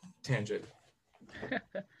 sorry, tangent.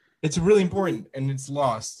 It's really important, and it's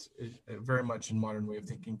lost very much in modern way of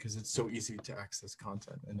thinking because it's so easy to access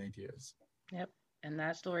content and ideas. Yep. And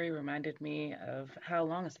that story reminded me of how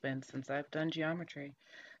long it's been since I've done geometry.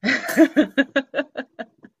 I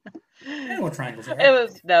know what triangles are.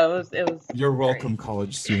 It was You're welcome, great.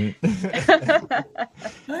 college student. Oh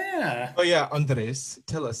yeah. Oh yeah, Andres,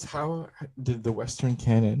 tell us, how did the Western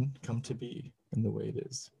canon come to be in the way it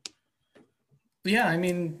is? Yeah, I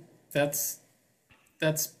mean that's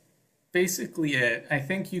basically it. I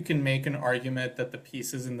think you can make an argument that the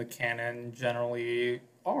pieces in the canon generally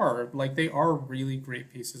are like they are really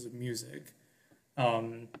great pieces of music.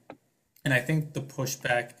 Um, and I think the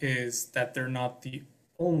pushback is that they're not the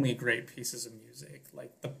only great pieces of music.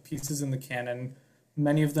 Like the pieces in the canon,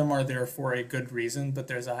 many of them are there for a good reason, but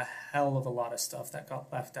there's a hell of a lot of stuff that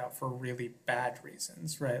got left out for really bad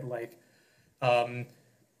reasons, right? Like, um,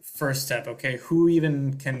 first step, okay, who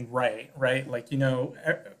even can write, right? Like,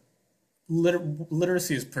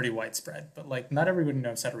 literacy is pretty widespread, but like not everybody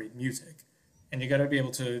knows how to read music. And you got to be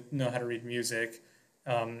able to know how to read music,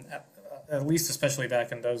 at least especially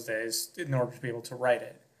back in those days, in order to be able to write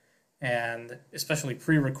it. And especially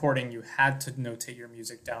pre-recording, you had to notate your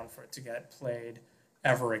music down for it to get played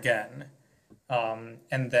ever again.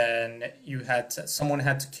 And then someone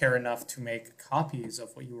had to care enough to make copies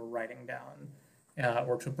of what you were writing down,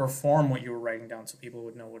 or to perform what you were writing down so people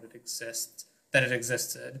would know that it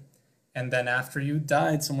existed. And then after you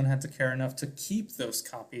died, someone had to care enough to keep those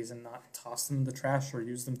copies and not toss them in the trash or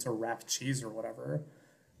use them to wrap cheese or whatever.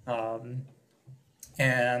 Um,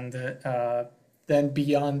 and then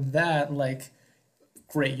beyond that, like,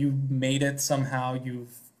 great, you made it somehow. You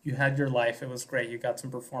had your life. It was great. You got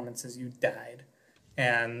some performances. You died,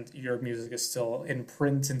 and your music is still in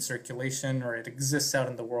print in circulation, or it exists out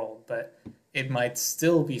in the world, but it might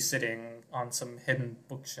still be sitting on some hidden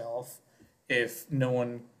bookshelf if no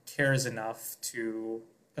one cares enough to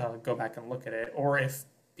go back and look at it, or if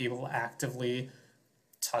people actively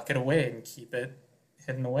tuck it away and keep it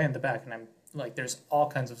hidden away in the back. And I'm like, there's all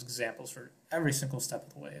kinds of examples for every single step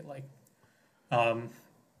of the way. Like, um,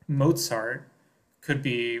 Mozart could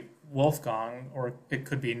be Wolfgang, or it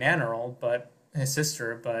could be Nannerl, but his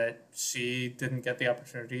sister, but she didn't get the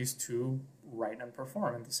opportunities to write and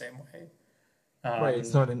perform in the same way. Right,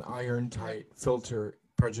 it's Um, not an iron tight filter.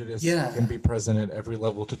 Prejudice can yeah, be present at every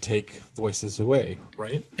level to take voices away,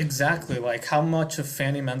 right? exactly. Like how much of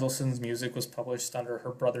Fanny Mendelssohn's music was published under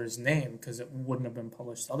her brother's name because it wouldn't have been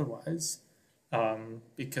published otherwise.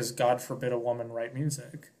 Because God forbid a woman write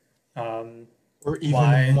music. Um, Or even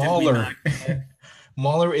why did we Mahler. not get?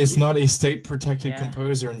 Mahler is not a state protected Yeah.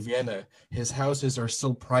 composer in Vienna. His houses are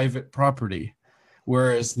still private property.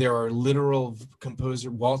 Whereas there are literal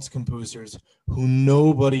waltz composers who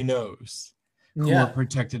nobody knows, who are Yeah,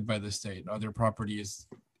 protected by the state. Other property is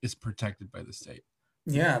protected by the state.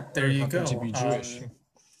 yeah. There Or you happen to go. be Jewish.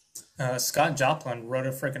 Scott Joplin wrote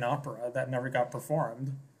a freaking opera that never got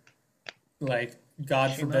performed. Like,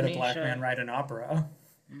 God forbid a Shimony black man Shah. write an opera.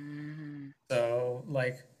 Hmm. So,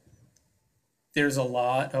 like, there's a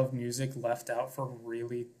lot of music left out for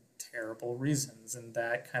really terrible reasons, and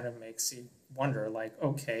that kind of makes you wonder, like,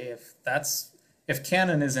 okay, if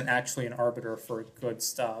canon isn't actually an arbiter for good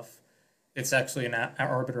stuff, it's actually an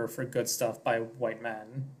arbiter for good stuff by white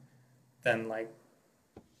men, then, like,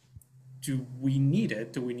 do we need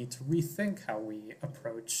it? Do we need to rethink how we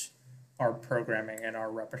approach our programming and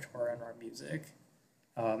our repertoire and our music?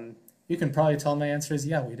 You can probably tell my answer is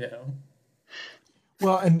yeah, we do.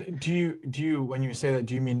 Well, and do you when you say that,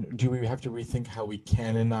 do you mean do we have to rethink how we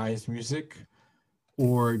canonize music,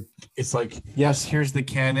 or it's like yes, here's the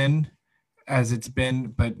canon as it's been,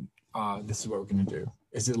 but this is what we're gonna do?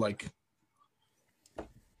 Is it like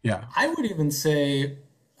yeah? I would even say,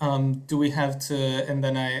 do we have to? And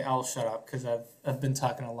then I'll shut up because I've been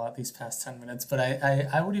talking a lot these past 10 minutes. But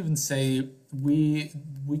I would even say we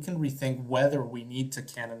can rethink whether we need to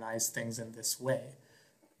canonize things in this way,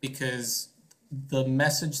 because the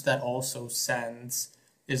message that also sends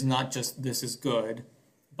is not just this is good,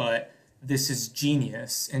 but this is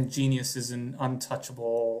genius, and genius is an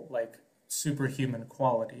untouchable, like, superhuman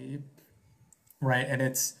quality, right? And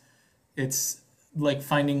it's like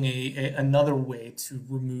finding another way to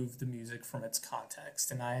remove the music from its context,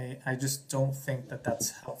 and I just don't think that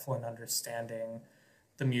that's helpful in understanding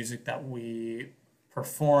the music that we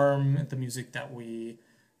perform, the music that we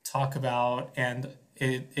talk about, and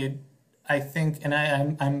it I think, and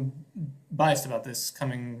I'm biased about this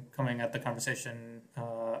coming at the conversation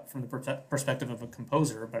from the perspective of a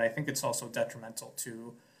composer, but I think it's also detrimental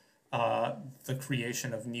to the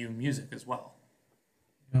creation of new music as well.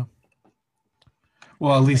 Yeah.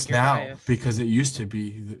 Well, at Sounds like least you're now, biased. because it used to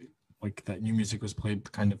be like that new music was played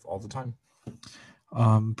kind of all the time.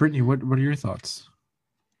 Brittany, what are your thoughts?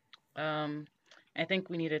 Um, I think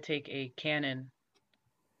we need to take a cannon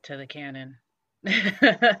to the cannon.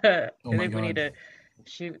 I Oh my think we need God. to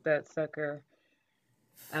shoot that sucker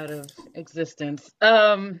out of existence.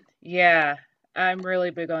 Yeah, I'm really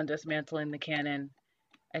big on dismantling the canon.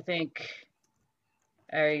 I think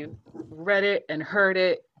I read it and heard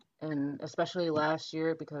it, and especially last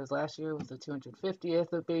year, because last year was the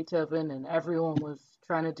 250th of Beethoven, and everyone was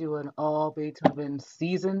trying to do an all Beethoven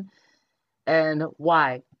season. And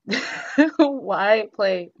why? Why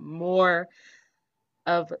play more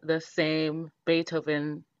of the same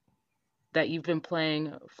Beethoven that you've been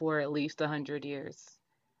playing for at least 100 years?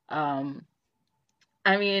 Um,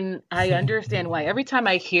 I mean, I understand why. Every time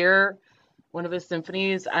I hear one of his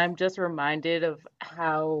symphonies, I'm just reminded of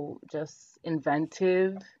how just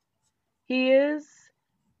inventive he is.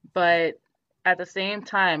 But at the same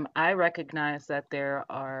time, I recognize that there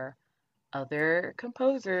are other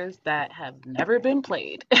composers that have never been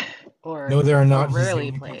played or No, there are or not. He's the rarely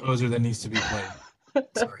only played. composer that needs to be played.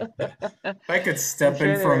 Sorry. If I could I'm step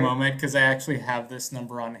in sure for a there. moment, because I actually have this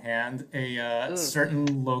number on hand. A Ooh,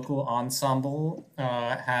 certain local ensemble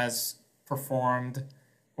has performed,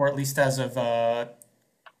 or at least as of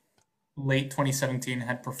late 2017,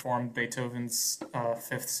 had performed Beethoven's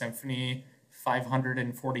Fifth Symphony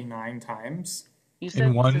 549 times. you In said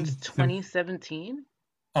since one, 2017?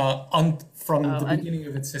 From Oh, the and beginning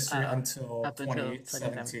of its history until up until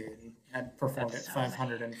 2017. 2017, had performed That's it so many.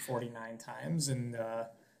 549 times, and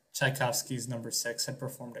Tchaikovsky's number six had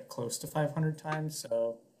performed it close to 500 times.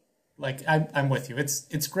 So, like, I'm with you.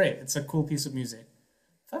 It's great. It's a cool piece of music.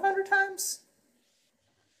 500 times?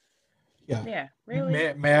 yeah. Yeah,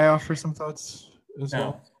 really? May I offer some thoughts as No,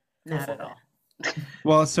 well? go Not for at it. all.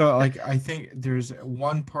 Well, so like I think there's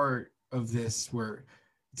one part of this where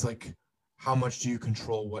it's like how much do you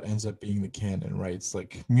control what ends up being the canon, right? It's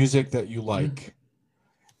like music that you Mhm. like.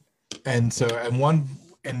 And so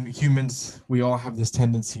and humans, we all have this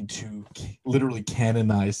tendency to literally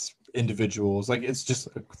canonize individuals. Like it's just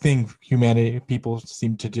a thing humanity people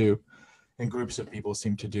seem to do and groups of people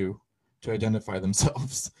seem to do to identify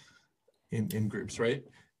themselves in groups, right?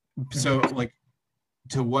 So Mhm. like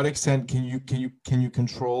to what extent can you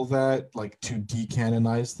control that, like to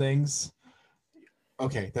decanonize things?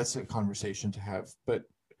 Okay, that's a conversation to have, but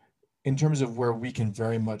in terms of where we can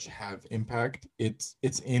very much have impact, it's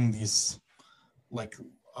in these like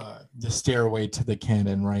the stairway to the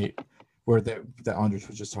canon, right? Where that Andres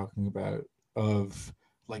was just talking about, of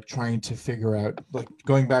like trying to figure out, like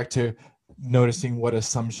going back to noticing what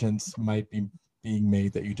assumptions might be being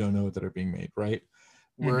made that you don't know that are being made, right?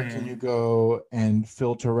 Where can Mhm. you go and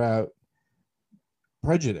filter out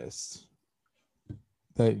prejudice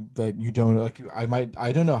that you don't like?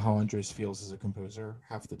 I don't know how Andres feels as a composer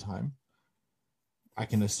half the time. I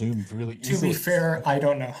can assume really To be easily. fair, I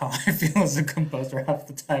don't know how I feel as a composer half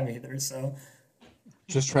the time either. So,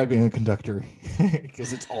 Just try being a conductor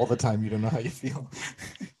because it's all the time. You don't know how you feel.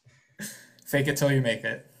 Fake it till you make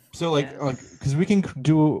it. So Yes. because we can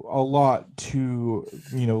do a lot to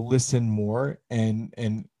listen more and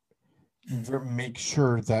make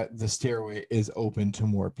sure that the stairway is open to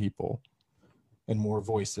more people and more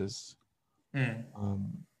voices Mm.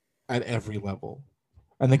 um, at every level.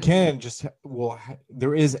 And the canon just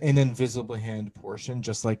there is an invisible hand portion,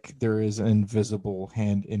 just like there is an invisible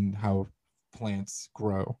hand in how plants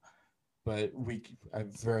grow. But I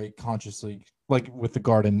very consciously, like with the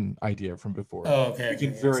garden idea from before, Oh, okay, we can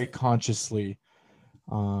okay, I very see. consciously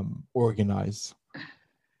organize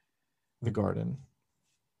the garden.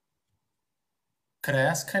 Could I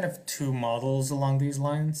ask kind of two models along these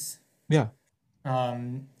lines? Yeah.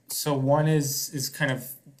 So one is kind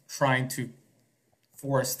of trying to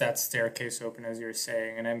force that staircase open, as you're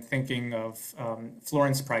saying, and I'm thinking of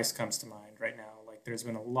Florence Price comes to mind right now. Like, there's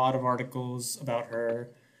been a lot of articles about her.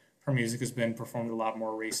 Her music has been performed a lot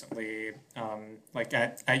more recently. Like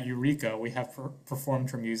at Eureka, we have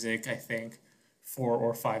performed her music, I think, 4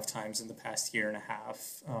 or 5 times in the past year and a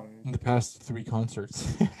half. In the past 3 concerts.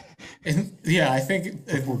 And yeah, I think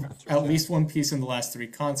Or 4 concerts, at yeah. least one piece in the last 3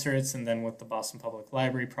 concerts, and then with the Boston Public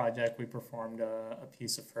Library project, we performed a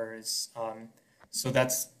piece of hers. So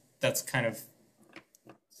that's kind of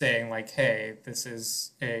saying like, hey, this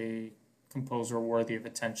is a composer worthy of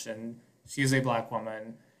attention. She is a black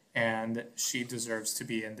woman, and she deserves to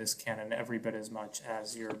be in this canon every bit as much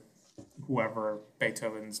as your whoever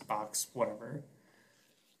Beethoven's, Bach's, whatever.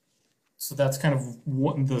 So that's kind of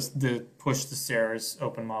what the push the stairs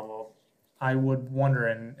open model. I would wonder,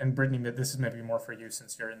 and Brittany, that this is maybe more for you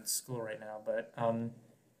since you're in school right now, but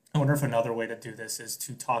I wonder if another way to do this is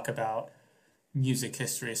to talk about music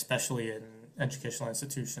history, especially in educational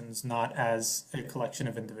institutions, not as a collection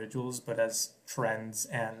of individuals, but as trends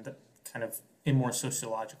and kind of a more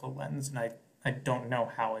sociological lens. And I don't know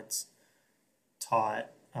how it's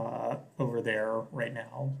taught over there right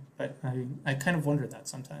now, but I kind of wonder that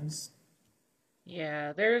sometimes.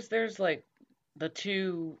 Yeah, there's like the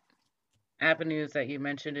two avenues that you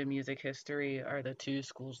mentioned in music history are the two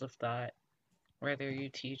schools of thought, whether you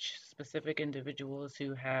teach specific individuals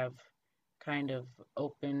who have kind of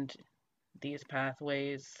opened these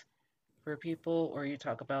pathways for people, or you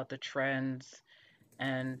talk about the trends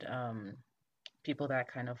and people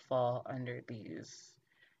that kind of fall under these.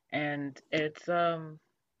 And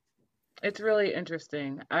it's really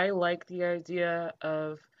interesting. I like the idea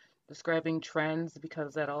of describing trends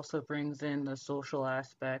because that also brings in the social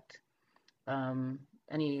aspect, um,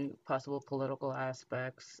 any possible political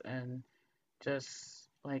aspects, and just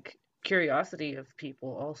like curiosity of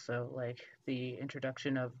people also, like the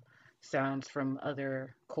introduction of sounds from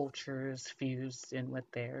other cultures fused in with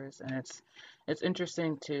theirs. And it's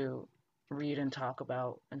interesting to read and talk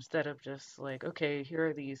about instead of just like, okay, here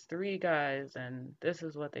are these three guys and this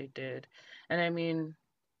is what they did. And I mean,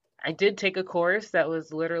 I did take a course that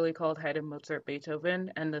was literally called Haydn, Mozart,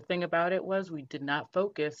 Beethoven, and the thing about it was we did not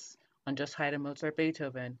focus on just Haydn, Mozart,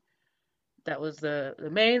 Beethoven. That was the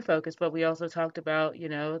main focus, but we also talked about,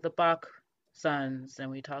 the Bach sons, and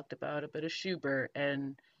we talked about a bit of Schubert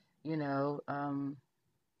and, you know, um,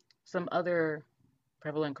 some other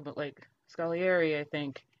prevalent like Scagliari, I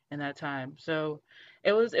think, in that time. So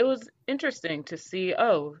it was interesting to see,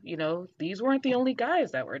 oh, these weren't the only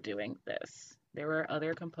guys that were doing this. There were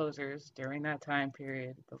other composers during that time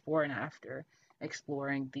period, before and after,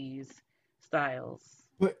 exploring these styles.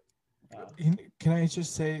 But Yeah. can I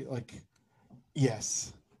just say, like,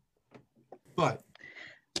 yes, but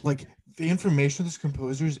like the information of these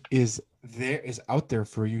composers is out there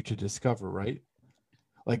for you to discover, right?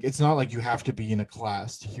 Like, it's not like you have to be in a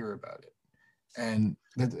class to hear about it. And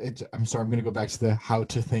I'm sorry, I'm going to go back to the how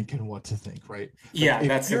to think and what to think, right? Like, Yeah, if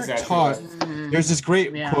that's you're exactly what I taught, was there's this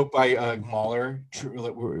great Yeah. quote by Mahler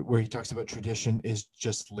where he talks about tradition is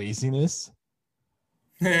just laziness.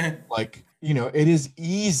 thinking. Like, it is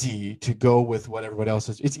easy to go with what everybody else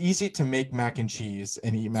is. It's easy to make mac and cheese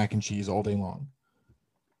and eat mac and cheese all day long.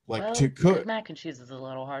 Like, to Well, cook. mac and cheese is a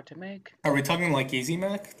little hard to make. Are we talking like Easy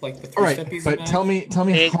Mac, like the All right, three-step Easy but Mac?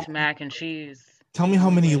 Baked mac and cheese tell is me the how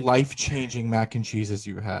only many way to do it. life-changing mac and cheeses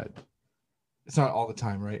you had. It's not all the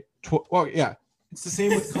time, right? Well, yeah, it's the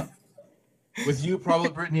same with you, probably,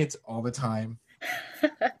 Brittany. It's all the time.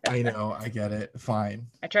 I know, I get it. Fine,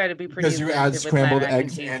 I try to be pretty because you add inventive with my scrambled mac and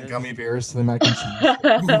eggs and cheeses. gummy bears to the mac and cheese.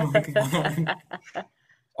 Oh my god.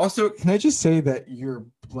 Also, can I just say that your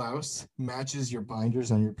blouse matches your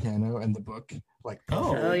binders on your piano and the book, like, Oh.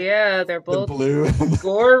 Oh perfectly. yeah, they're The both blue.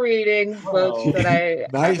 score reading books Oh. that I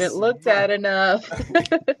haven't Nice. looked Yeah. at enough.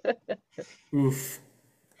 Oof.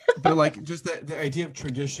 But like just the idea of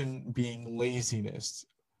tradition being laziness,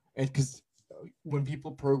 and because when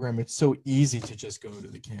people program, it's so easy to just go to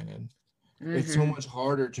the canon. It's so Hmm. much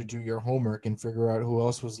harder to do your homework and figure out who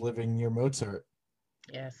else was living near Mozart.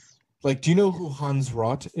 Yes. Like, do you know who Hans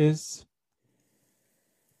Rott is?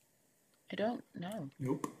 I don't know.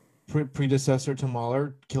 Nope. Predecessor to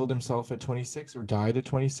Mahler, killed himself at 26 or died at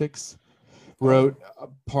 26. Oh. Wrote a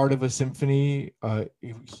part of a symphony, a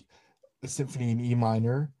symphony in E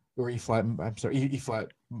minor or E flat. I'm sorry, E flat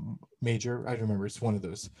major. I don't remember. It's one of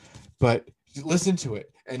those. But listen to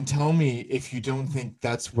it and tell me if you don't think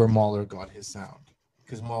that's where Mahler got his sound.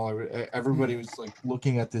 Because Mahler, everybody was like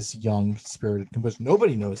looking at this young, spirited composer.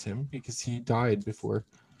 Nobody knows him because he died before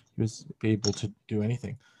he was able to do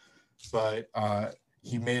anything. But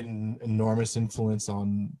he made an enormous influence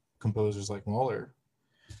on composers like Mahler.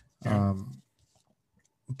 Yeah.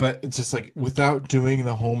 But it's just like without doing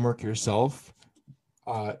the homework yourself,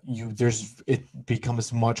 it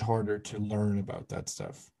becomes much harder to learn about that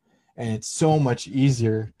stuff, and it's so much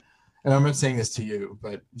easier. And I'm not saying this to you,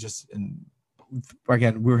 but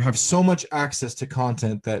again, we have so much access to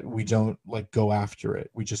content that we don't like go after it.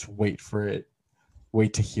 We just wait for it,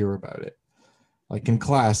 wait to hear about it. Like in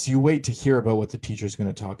class, you wait to hear about what the teacher's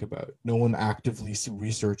going to talk about. No one actively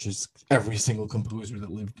researches every single composer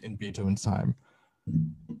that lived in Beethoven's time.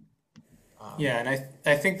 Yeah, and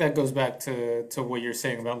I think that goes back to what you're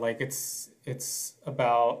saying about like it's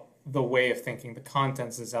about the way of thinking. The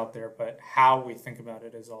contents is out there, but how we think about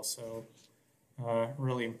it is also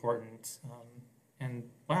really important. And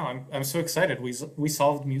wow, I'm so excited. We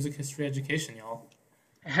solved music history education, y'all.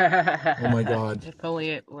 Oh my God. If only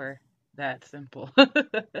it were that simple.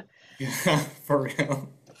 Yeah, for real.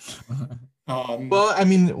 Um, Well, I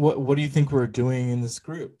mean, what do you think we're doing in this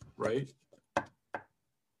group, right?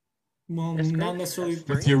 well, This not group, necessarily. us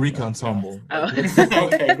With three. Eureka No. Ensemble. Oh, Like,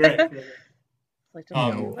 Okay, great, great. like just you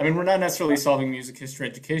the two of know, I mean, us. we're not necessarily solving music history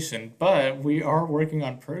education, but we are working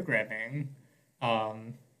on programming.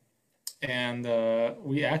 Um, and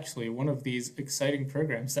we actually, one of these exciting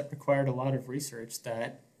programs that required a lot of research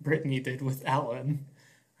that Brittany did with Alan,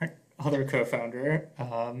 our other co founder,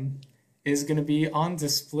 is going to be on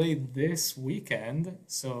display this weekend.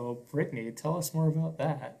 So, Brittany, tell us more about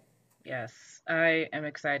that. Yes, I am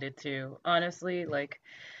excited too. Honestly, like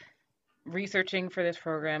researching for this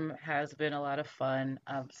program has been a lot of fun.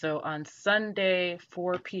 So on Sunday,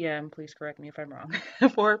 4 p.m., please correct me if I'm wrong,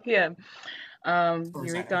 4 p.m., Eureka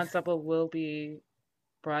Presenting. Ensemble will be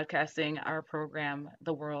broadcasting our program,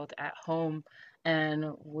 The World at Home,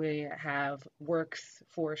 and we have works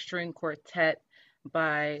for string quartet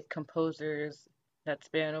by composers that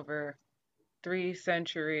span over 3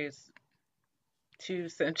 centuries, 2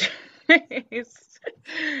 centuries,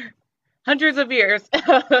 hundreds of years,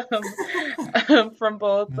 from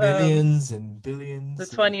both millions and the billions of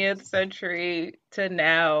 20th years. century to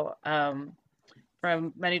now,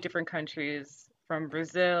 from many different countries, from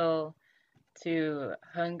Brazil to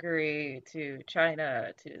Hungary to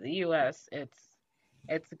China to the US.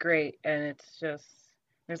 It's great, and it's just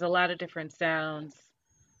there's a lot of different sounds,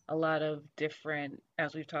 a lot of different,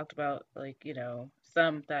 as we've talked about, like,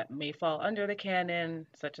 some that may fall under the canon,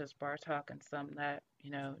 such as Bartok, and some that,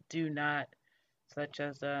 do not, such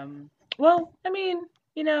as, well, I mean,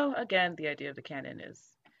 again, the idea of the canon is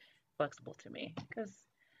flexible to me because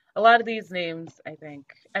a lot of these names,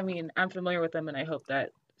 I mean, I'm familiar with them, and I hope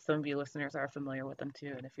that some of you listeners are familiar with them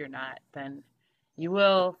too. And if you're not, then you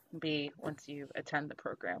will be once you attend the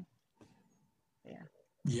program. Yeah.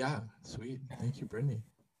 Yeah, sweet. Thank you, Brittany.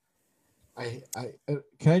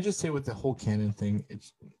 Can I just say with the whole canon thing,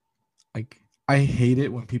 it's like I hate it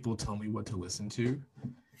when people tell me what to listen to.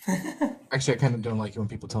 Actually, I kind of don't like it when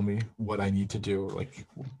people tell me what I need to do. Like,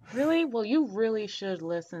 Really? Well, you really should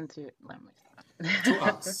listen to. Let me To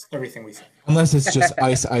stop. us, everything we say. unless it's just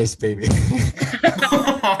Ice Ice Baby.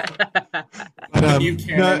 But The new no,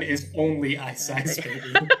 canon is only Ice Ice Sorry.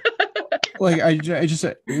 Baby. like I just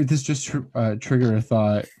this just triggered a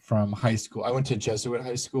thought from high school. I went to Jesuit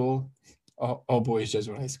high school, all boys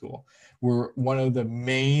Jesuit high school, where one of the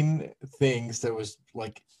main things that was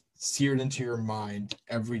like seared into your mind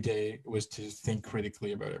every day was to think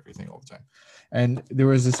critically about everything all the time. And there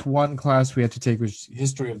was this one class we had to take, which was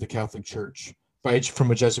history of the Catholic Church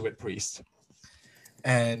from a Jesuit priest.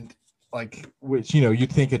 And like, which,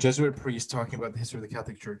 you'd think a Jesuit priest talking about the history of the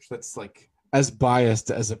Catholic Church, that's like as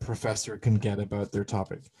biased as a professor can get about their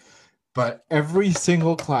topic. But every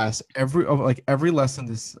single class, every lesson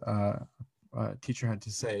this teacher had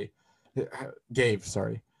to say, gave,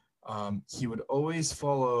 sorry, he would always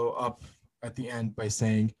follow up at the end by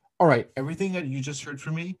saying, all right, everything that you just heard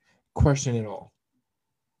from me, question it all.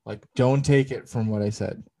 Like, don't take it from what I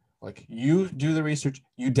said. Like, you do the research,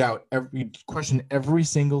 you question every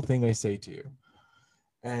single thing I say to you.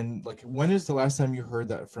 And like, when is the last time you heard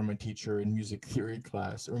that from a teacher in music theory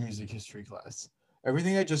class or music history class?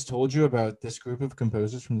 Everything I just told you about this group of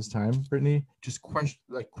composers from this time, Brittany, just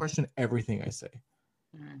question everything I say.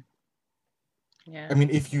 Mm. Yeah. I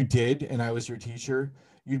mean, if you did and I was your teacher,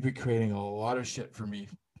 you'd be creating a lot of shit for me.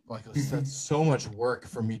 Like, that's so much work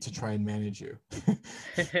for me to try and manage you.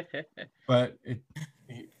 But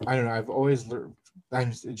I don't know. I've always learned.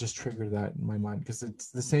 It just triggered that in my mind because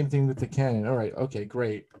it's the same thing with the canon. All right, okay,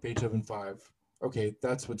 great. Beethoven 5. Okay,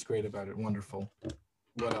 that's what's great about it. Wonderful.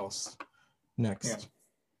 What else? Next.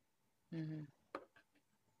 Yeah. Mm-hmm.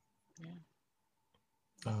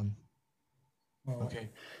 Yeah. Well, Okay.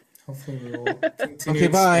 hopefully we will continue. Okay,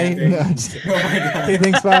 bye. No, oh my God. Okay,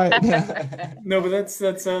 thanks. Bye. No, but that's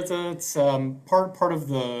part of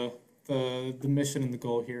the mission and the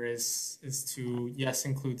goal here is to, yes,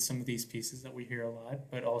 include some of these pieces that we hear a lot,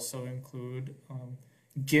 but also include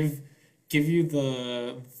give you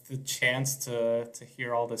the chance to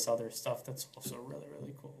hear all this other stuff that's also really,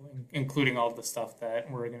 really cool, including all the stuff that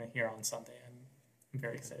we're gonna hear on Sunday. And I'm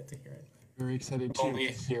very excited to hear it. Very excited to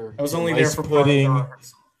hear. I was only there for part of the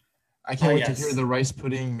rehearsal. I can't wait to hear the rice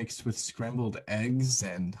pudding mixed with scrambled eggs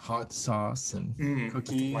and hot sauce and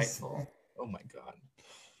cookies. Delightful. Oh my God.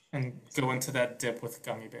 And go into that dip with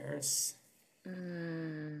gummy bears.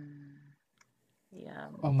 Yeah.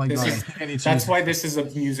 Oh my God. That's why this is a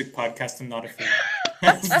music podcast and not a food.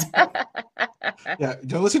 Yeah,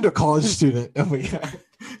 don't listen to a college student. Oh my God.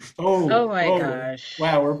 Oh my gosh.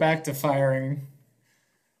 Wow, we're back to firing.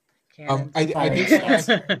 I think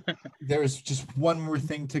there's just one more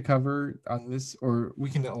thing to cover on this, or we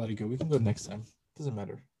can let it go. We can go next time. Doesn't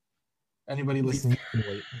matter. Anybody listening can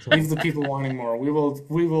wait. Leave the people wanting more. We will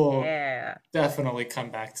definitely come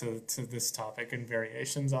back to this topic and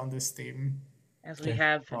variations on this theme. As we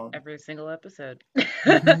have every single episode.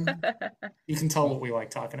 You can tell what we like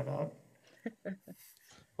talking about.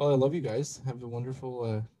 Well, I love you guys. Have a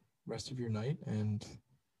wonderful rest of your night, and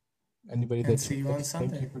anybody that see you on Sunday.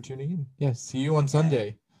 Thank you for tuning in. Yes, see you on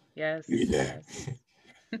Sunday. Yes.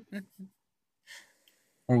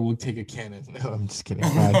 Or we'll take a cannon. No, I'm just kidding.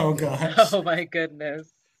 Oh gosh. Oh my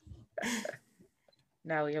goodness.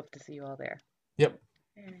 Now we hope to see you all there. Yep.